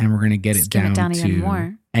list and we're going to get it down even to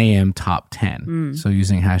more. AM Top 10. So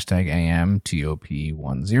using hashtag AM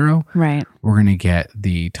TOP10, right? We're going to get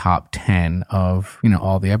the top 10 of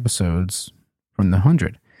all the episodes from the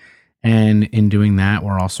 100. And in doing that,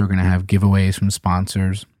 we're also going to have giveaways from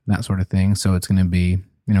sponsors, that sort of thing. So it's going to be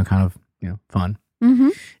kind of fun.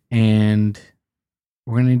 And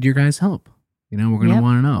we're going to need your guys' help. We're going to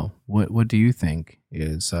want to know what do you think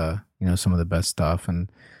is some of the best stuff and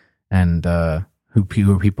who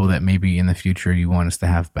are people that maybe in the future you want us to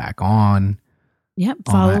have back on. Yep,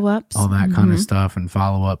 follow-ups. All that kind of stuff and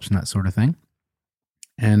follow-ups and that sort of thing.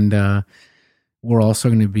 And we're also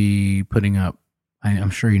going to be putting up, I'm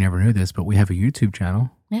sure you never knew this, but we have a YouTube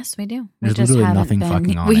channel. Yes, we do. There's literally nothing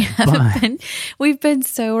fucking on it. We've been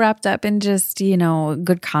so wrapped up in just,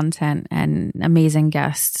 good content and amazing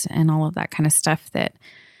guests and all of that kind of stuff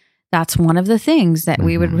that's one of the things that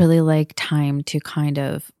we would really like time to kind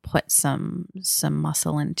of put some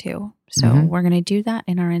muscle into. So we're going to do that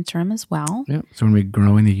in our interim as well. Yep. So we're going to be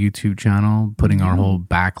growing the YouTube channel, putting our whole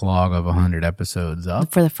backlog of 100 episodes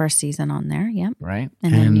up. For the first season on there, yep. Right.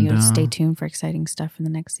 And then stay tuned for exciting stuff in the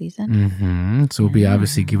next season. So we'll be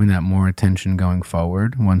obviously giving that more attention going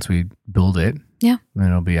forward once we build it. Yeah. Then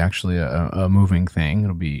it'll be actually a moving thing.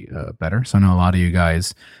 It'll be better. So I know a lot of you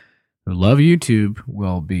guys who love YouTube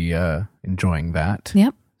will be enjoying that.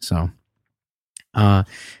 Yep. So,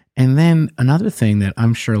 and then another thing that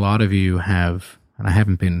I'm sure a lot of you have, and I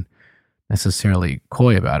haven't been necessarily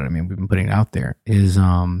coy about it. I mean, we've been putting it out there, is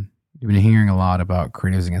you've been hearing a lot about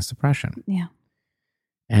Creatives Against Depression. Yeah.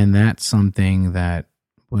 And that's something that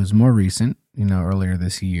was more recent, earlier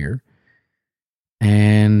this year.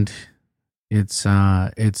 And it's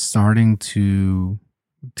starting to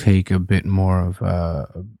take a bit more of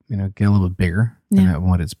get a little bit bigger than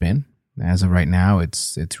what it's been. As of right now,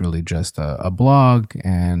 it's really just a blog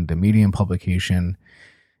and a Medium publication,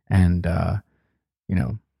 and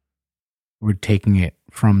we're taking it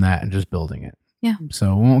from that and just building it. Yeah.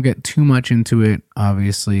 So we won't get too much into it.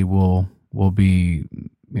 Obviously, we'll be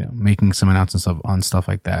making some announcements on stuff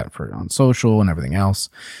like that on social and everything else.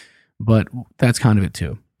 But that's kind of it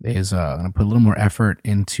too. Is going to put a little more effort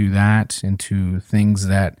into that, into things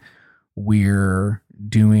that we're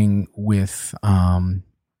doing with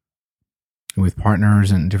with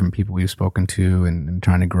partners and different people we've spoken to and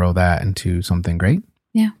trying to grow that into something great.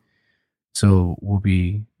 Yeah. So we'll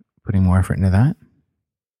be putting more effort into that.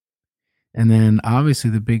 And then obviously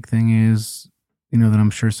the big thing is, that I'm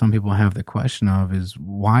sure some people have the question of is,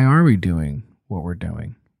 why are we doing what we're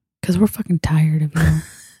doing? Because we're fucking tired of you.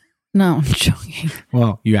 No, I'm joking.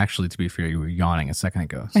 Well, you actually, to be fair, you were yawning a second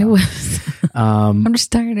ago. So. I was. I'm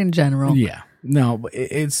just tired in general. Yeah. No, but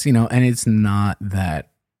it's, and it's not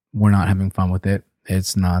that we're not having fun with it.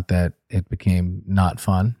 It's not that it became not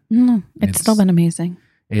fun. No, it's still been amazing.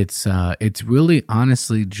 It's really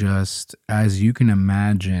honestly just, as you can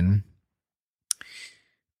imagine,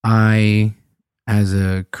 I, as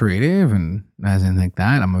a creative and as in like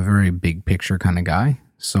that, I'm a very big picture kind of guy.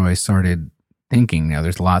 So I started thinking,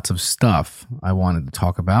 there's lots of stuff I wanted to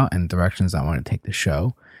talk about and directions I want to take the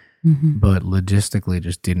show, but logistically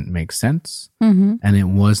just didn't make sense. And it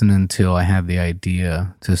wasn't until I had the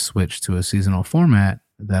idea to switch to a seasonal format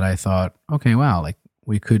that I thought, okay, wow, like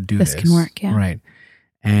we could do this. This can work, yeah. Right.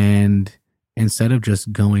 And instead of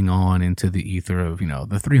just going on into the ether of, the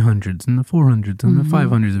 300s and the 400s and the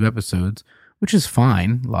 500s of episodes, which is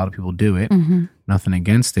fine. A lot of people do it. Nothing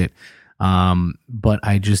against it. But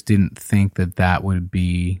I just didn't think that would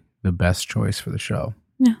be the best choice for the show.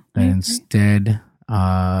 No. That instead,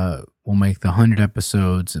 we'll make the 100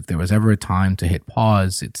 episodes. If there was ever a time to hit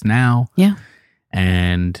pause, it's now. Yeah.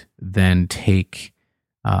 And then take,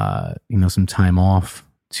 some time off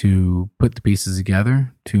to put the pieces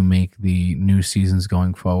together to make the new seasons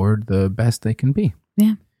going forward the best they can be.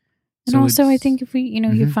 Yeah. And so also I think if we,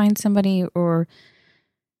 you find somebody or,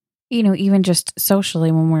 even just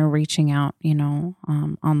socially when we're reaching out,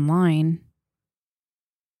 online,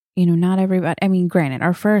 not everybody, I mean, granted,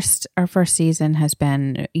 our first season has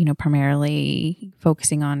been, primarily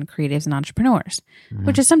focusing on creatives and entrepreneurs,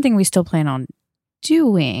 which is something we still plan on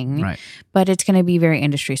doing, right? But it's going to be very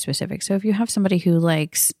industry specific. So if you have somebody who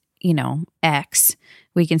likes, X,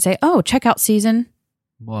 we can say, oh, check out season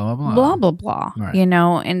blah, blah, blah, blah, blah, right.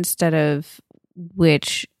 Instead of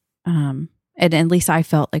which, and at least I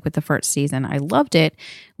felt like with the first season, I loved it.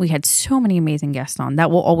 We had so many amazing guests on.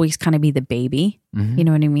 That will always kind of be the baby. You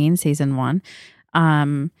know what I mean? Season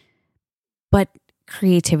 1. But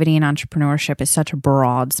creativity and entrepreneurship is such a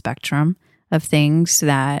broad spectrum of things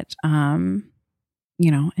that, in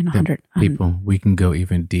 100 people, we can go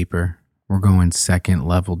even deeper. We're going second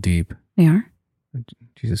level deep. We are?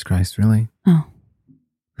 Jesus Christ, really? Oh.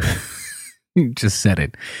 You just said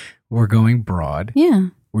it. We're going broad. Yeah.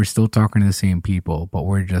 We're still talking to the same people, but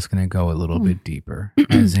we're just going to go a little bit deeper.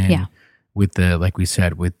 As in, with the, like we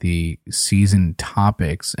said, with the season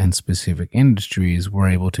topics and specific industries, we're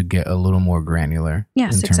able to get a little more granular in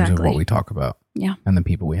terms of what we talk about. Yeah. And the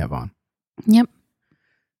people we have on. Yep.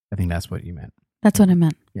 I think that's what you meant. That's what I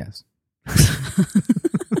meant. Yes.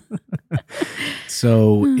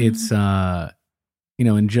 So it's,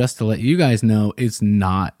 and just to let you guys know, it's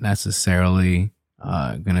not necessarily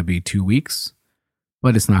going to be 2 weeks,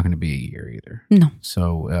 but it's not going to be a year either. No.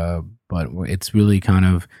 So, but it's really kind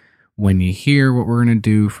of when you hear what we're going to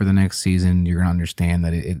do for the next season, you're going to understand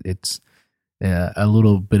that it's a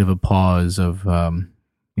little bit of a pause of,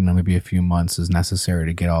 maybe a few months is necessary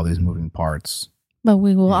to get all these moving parts. But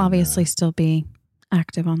we will obviously still be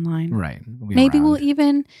active online. Right. Maybe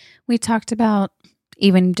we talked about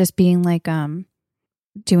even just being like,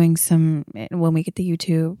 doing some, when we get the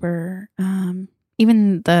YouTube or,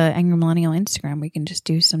 even the Angry Millennial Instagram, we can just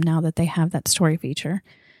do some now that they have that story feature.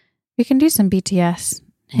 We can do some BTS.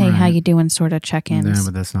 Hey, how you doing? Sort of check-ins. Yeah,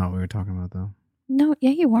 but that's not what we were talking about, though. No,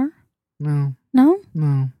 yeah, you were. No. No?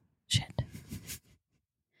 No. Shit.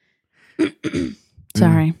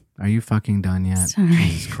 Sorry. Are you fucking done yet? Sorry.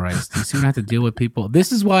 Jesus Christ. You see what I have to deal with people?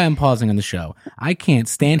 This is why I'm pausing on the show. I can't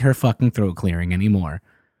stand her fucking throat clearing anymore.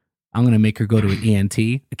 I'm going to make her go to an ENT.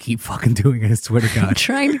 I keep fucking doing it, I swear to God. I'm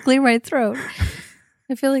trying to clear my throat.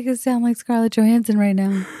 I feel like I sound like Scarlett Johansson right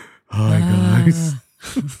now. Hi, guys.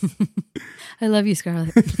 I love you,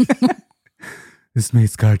 Scarlett. It's me,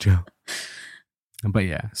 ScarJo. But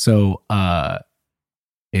yeah, so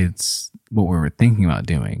it's what we were thinking about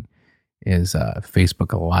doing is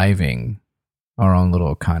Facebook Living our own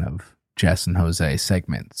little kind of Jess and Jose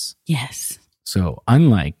segments. Yes. So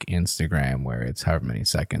unlike Instagram, where it's however many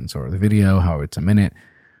seconds, or the video, however it's a minute,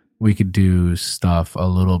 we could do stuff a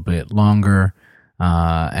little bit longer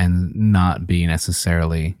and not be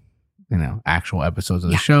necessarily, actual episodes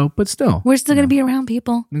of the show, but still. We're still going to be around,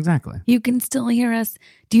 people. Exactly. You can still hear us.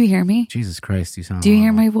 Do you hear me? Jesus Christ, you sound Do you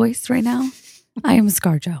hear my voice right now? I am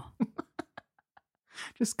ScarJo.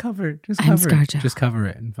 Just cover it. I'm ScarJo. Just cover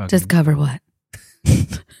it. And fucking just cover what?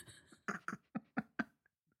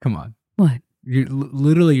 Come on. What?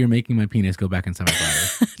 Literally, you're making my penis go back inside my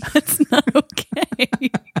bladder. That's not okay.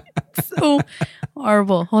 It's so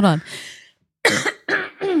horrible. Hold on.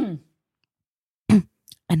 And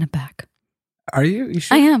I'm back. Are you? You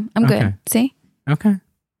sure? I am. I'm Okay. good. See? Okay.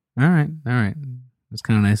 All right. It's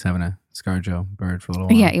kind of nice having a ScarJo bird for a little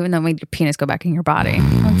while. Yeah, even though it made your penis go back in your body.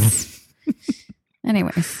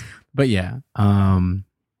 Anyways. But yeah.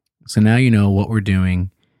 So now you know what we're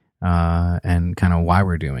doing and kind of why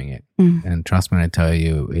we're doing it. And trust me when I tell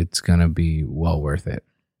you, it's going to be well worth it.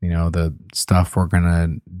 You know, the stuff we're going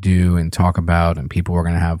to do and talk about and people we're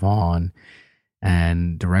going to have on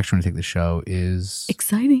and direction we take the show is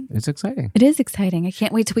exciting. It's exciting. It is exciting. I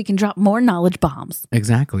can't wait till we can drop more knowledge bombs.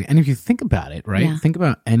 Exactly. And if you think about it, right? Yeah. Think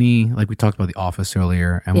about like we talked about The Office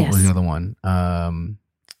earlier. And what was the other one? I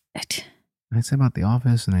said about The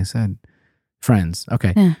Office and I said Friends.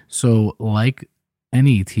 Okay. Yeah. So like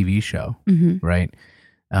any TV show, right?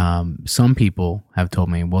 Some people have told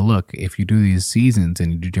me, well, look, if you do these seasons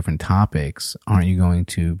and you do different topics, aren't you going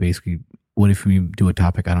to basically, what if we do a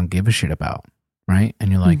topic I don't give a shit about? Right?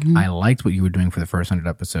 And you're like, I liked what you were doing for the first 100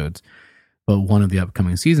 episodes, but one of the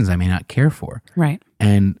upcoming seasons I may not care for. Right.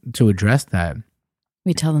 And to address that,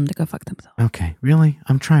 we tell them to go fuck themselves. Okay, really?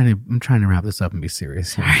 I'm trying to wrap this up and be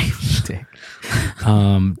serious. Sorry.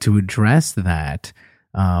 To address that,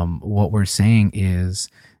 what we're saying is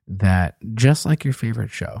that just like your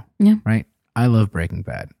favorite show, right? I love Breaking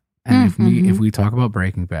Bad. And if we talk about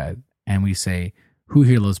Breaking Bad and we say, who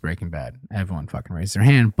here loves Breaking Bad? Everyone fucking raise their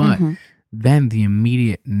hand. But then the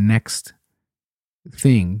immediate next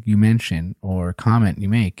thing you mention or comment you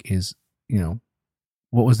make is,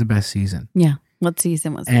 what was the best season? Yeah. What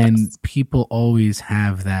season was the best? People always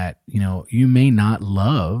have that, you may not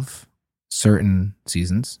love certain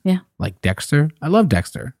seasons. Yeah. Like Dexter. I love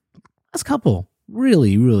Dexter. Last couple,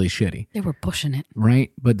 really, really shitty. They were pushing it.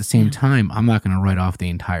 Right? But at the same time, I'm not going to write off the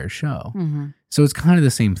entire show. So it's kind of the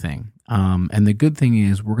same thing. And the good thing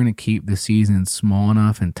is we're going to keep the season small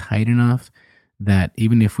enough and tight enough that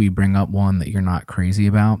even if we bring up one that you're not crazy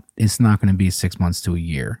about, it's not going to be 6 months to a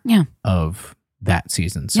year of that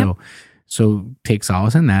season. So take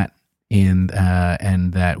solace in that, and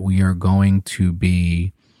that we are going to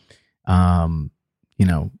be,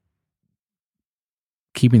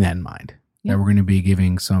 keeping that in mind. That we're going to be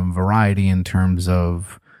giving some variety in terms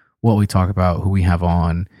of what we talk about, who we have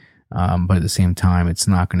on, but at the same time, it's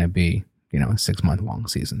not going to be, a 6 month long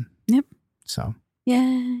season. Yep. So.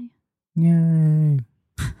 Yay.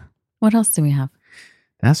 What else do we have?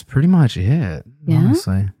 That's pretty much it. Yeah?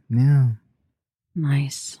 Honestly. Yeah.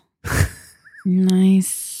 Nice.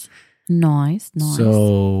 Nice.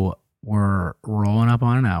 So we're rolling up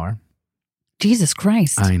on an hour. Jesus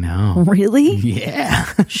Christ. I know. Really? Yeah.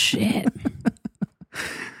 Shit.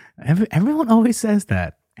 Everyone always says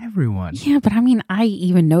that. Everyone. Yeah, but I mean, I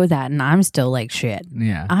even know that, and I'm still like, shit.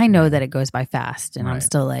 Yeah. I know that it goes by fast, and I'm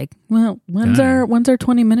still like, well, when's our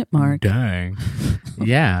 20-minute mark? Dang.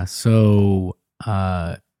 Yeah. So,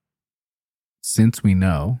 since we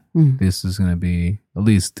know this is going to be at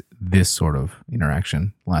least this sort of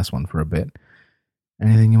interaction, last one for a bit,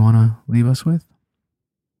 anything you want to leave us with?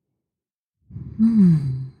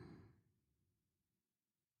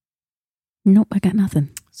 Nope, I got nothing.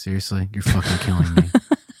 Seriously, you're fucking killing me.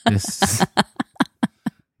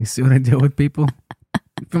 You see what I deal with, people?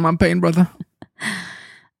 You feel my pain, brother?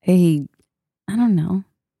 Hey, I don't know.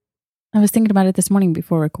 I was thinking about it this morning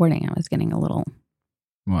before recording. I was getting a little...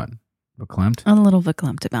 What? Verklempt? A little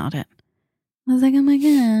verklempt about it. I was like, oh my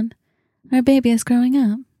God, our baby is growing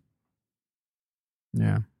up.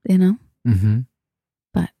 Yeah. Mm-hmm.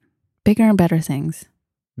 But bigger and better things.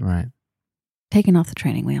 Right. Taking off the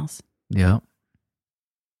training wheels. Yep.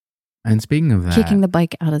 And speaking of that... Kicking the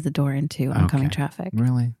bike out of the door into oncoming traffic.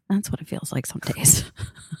 Really? That's what it feels like some days.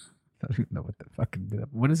 I don't even know what the fucking...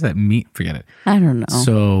 What does that mean? Forget it. I don't know.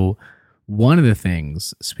 So one of the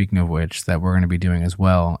things, speaking of which, that we're going to be doing as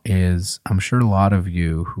well is I'm sure a lot of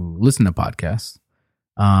you who listen to podcasts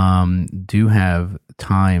do have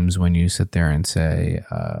times when you sit there and say,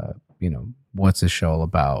 what's this show all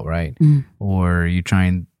about, right? Or you're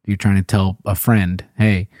trying to tell a friend,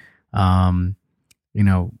 hey, where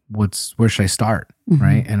should I start?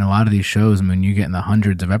 Right. And a lot of these shows, when you get in the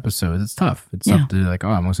hundreds of episodes, it's tough. It's tough to like,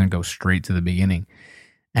 I'm just going to go straight to the beginning.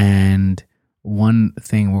 And one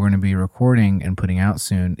thing we're going to be recording and putting out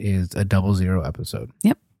soon is a 00 episode.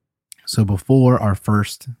 Yep. So before our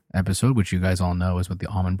first episode, which you guys all know is with the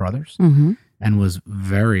Allman Brothers, and was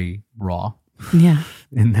very raw. Yeah.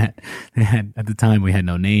 In that they had, at the time, we had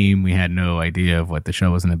no name. We had no idea of what the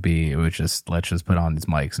show was going to be. It was just, let's just put on these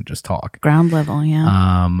mics and just talk. Ground level,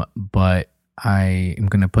 yeah. But I am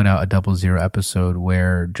going to put out a 00 episode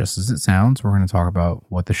where, just as it sounds, we're going to talk about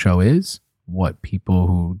what the show is, what people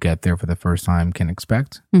who get there for the first time can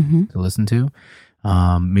expect to listen to.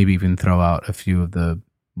 Maybe even throw out a few of the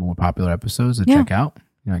more popular episodes to check out,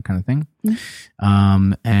 that kind of thing.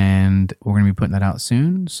 And we're going to be putting that out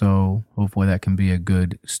soon. So hopefully that can be a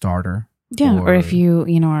good starter. Yeah. Or if you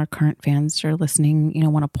our current fans are listening,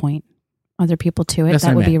 want to point other people to it,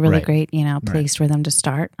 that would be a really great, place for them to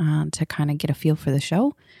start to kind of get a feel for the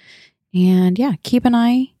show. And keep an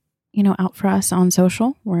eye, out for us on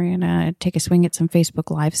social. We're going to take a swing at some Facebook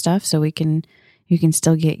Live stuff so you can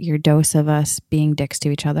still get your dose of us being dicks to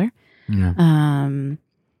each other. Yeah. I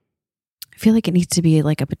feel like it needs to be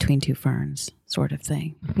like a between two ferns sort of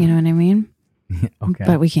thing. You know what I mean? Okay.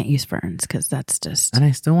 But we can't use ferns because that's just... And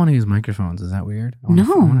I still want to use microphones. Is that weird? I want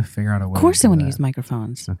to figure out a way. Of course I want to use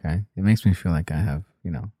microphones. Okay. It makes me feel like I have,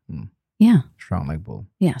 strong leg bull.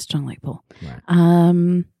 Yeah, strong leg bull.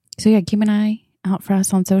 Right. So keep an eye out for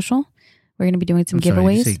us on social. We're going to be doing some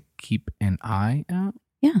giveaways. Did you say keep an eye out?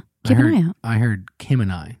 Yeah, keep an eye out. I heard Kim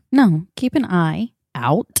and I. No, keep an eye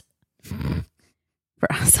out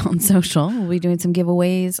for us on social. We'll be doing some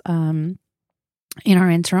giveaways in our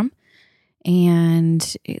interim.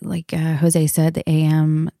 And like Jose said, the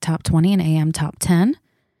AM Top 20 and AM Top 10,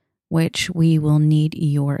 which we will need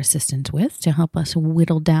your assistance with to help us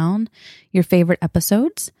whittle down your favorite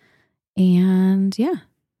episodes. And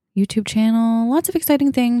YouTube channel, lots of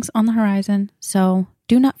exciting things on the horizon. So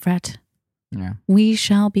do not fret. Yeah. We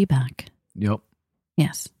shall be back. Yep.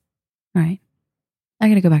 Yes. All right. I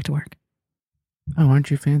got to go back to work. Oh, aren't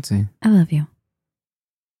you fancy? I love you.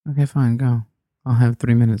 Okay, fine. Go. I'll have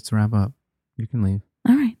 3 minutes to wrap up. You can leave.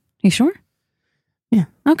 All right. You sure? Yeah.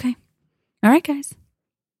 Okay. All right, guys.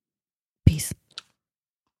 Peace.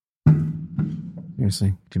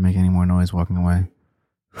 Seriously, did you make any more noise walking away?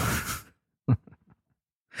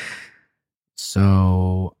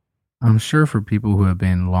 So, I'm sure for people who have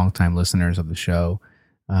been longtime listeners of the show,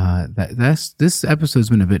 this episode's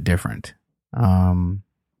been a bit different. And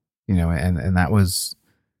that was,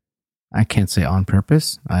 I can't say on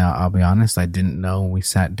purpose. I'll be honest. I didn't know when we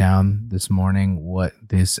sat down this morning what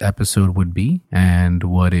this episode would be and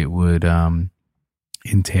what it would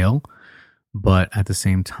entail. But at the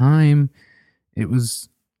same time, it was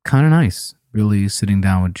kind of nice, really sitting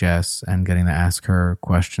down with Jess and getting to ask her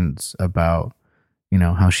questions about,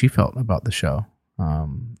 how she felt about the show.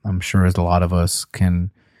 I'm sure as a lot of us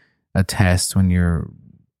can attest when you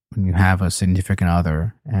have a significant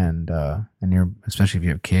other and you're, especially if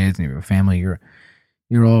you have kids and you have a family,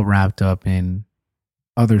 you're all wrapped up in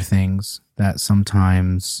other things that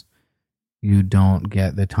sometimes you don't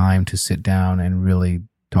get the time to sit down and really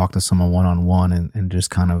talk to someone one-on-one and just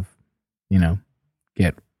kind of,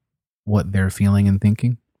 get what they're feeling and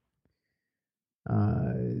thinking.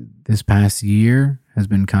 This past year has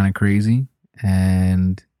been kind of crazy,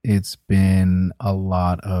 and it's been a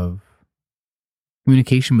lot of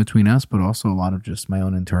communication between us, but also a lot of just my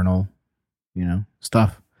own internal,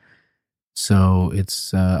 stuff. So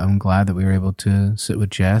it's, I'm glad that we were able to sit with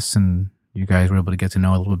Jess and you guys were able to get to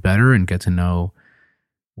know a little bit better and get to know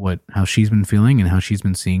how she's been feeling and how she's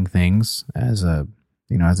been seeing things as a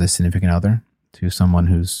significant other to someone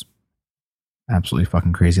who's absolutely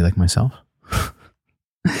fucking crazy like myself.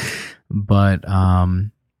 But,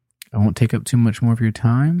 I won't take up too much more of your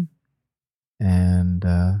time. And,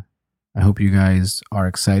 I hope you guys are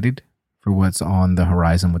excited for what's on the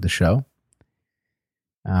horizon with the show.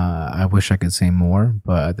 I wish I could say more,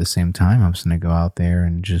 but at the same time, I'm just going to go out there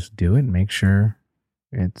and just do it and make sure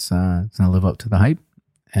it's going to live up to the hype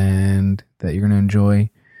and that you're going to enjoy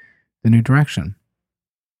the new direction.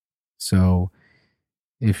 So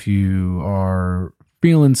if you are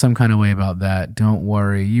feeling some kind of way about that, don't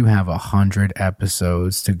worry. You have 100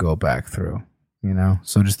 episodes to go back through,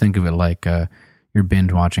 So just think of it like you're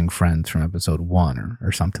binge watching Friends from episode 1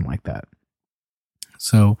 or something like that.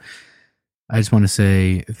 So I just want to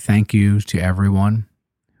say thank you to everyone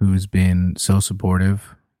who's been so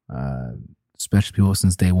supportive, especially people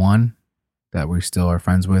since day one that we still are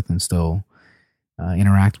friends with and still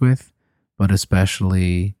interact with, but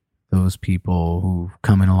especially those people who've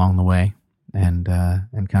come in along the way and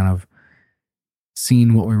kind of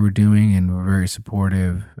seen what we were doing and were very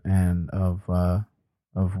supportive and of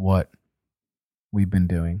what we've been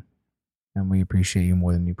doing, and we appreciate you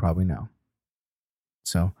more than you probably know.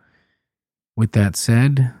 So with that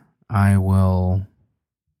said, I will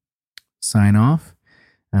sign off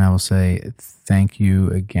and I will say thank you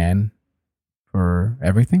again for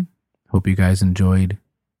everything. Hope you guys enjoyed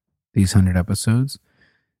these 100 episodes,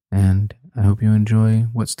 and I hope you enjoy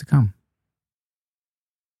what's to come.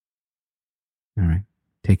 All right.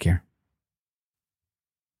 Take care.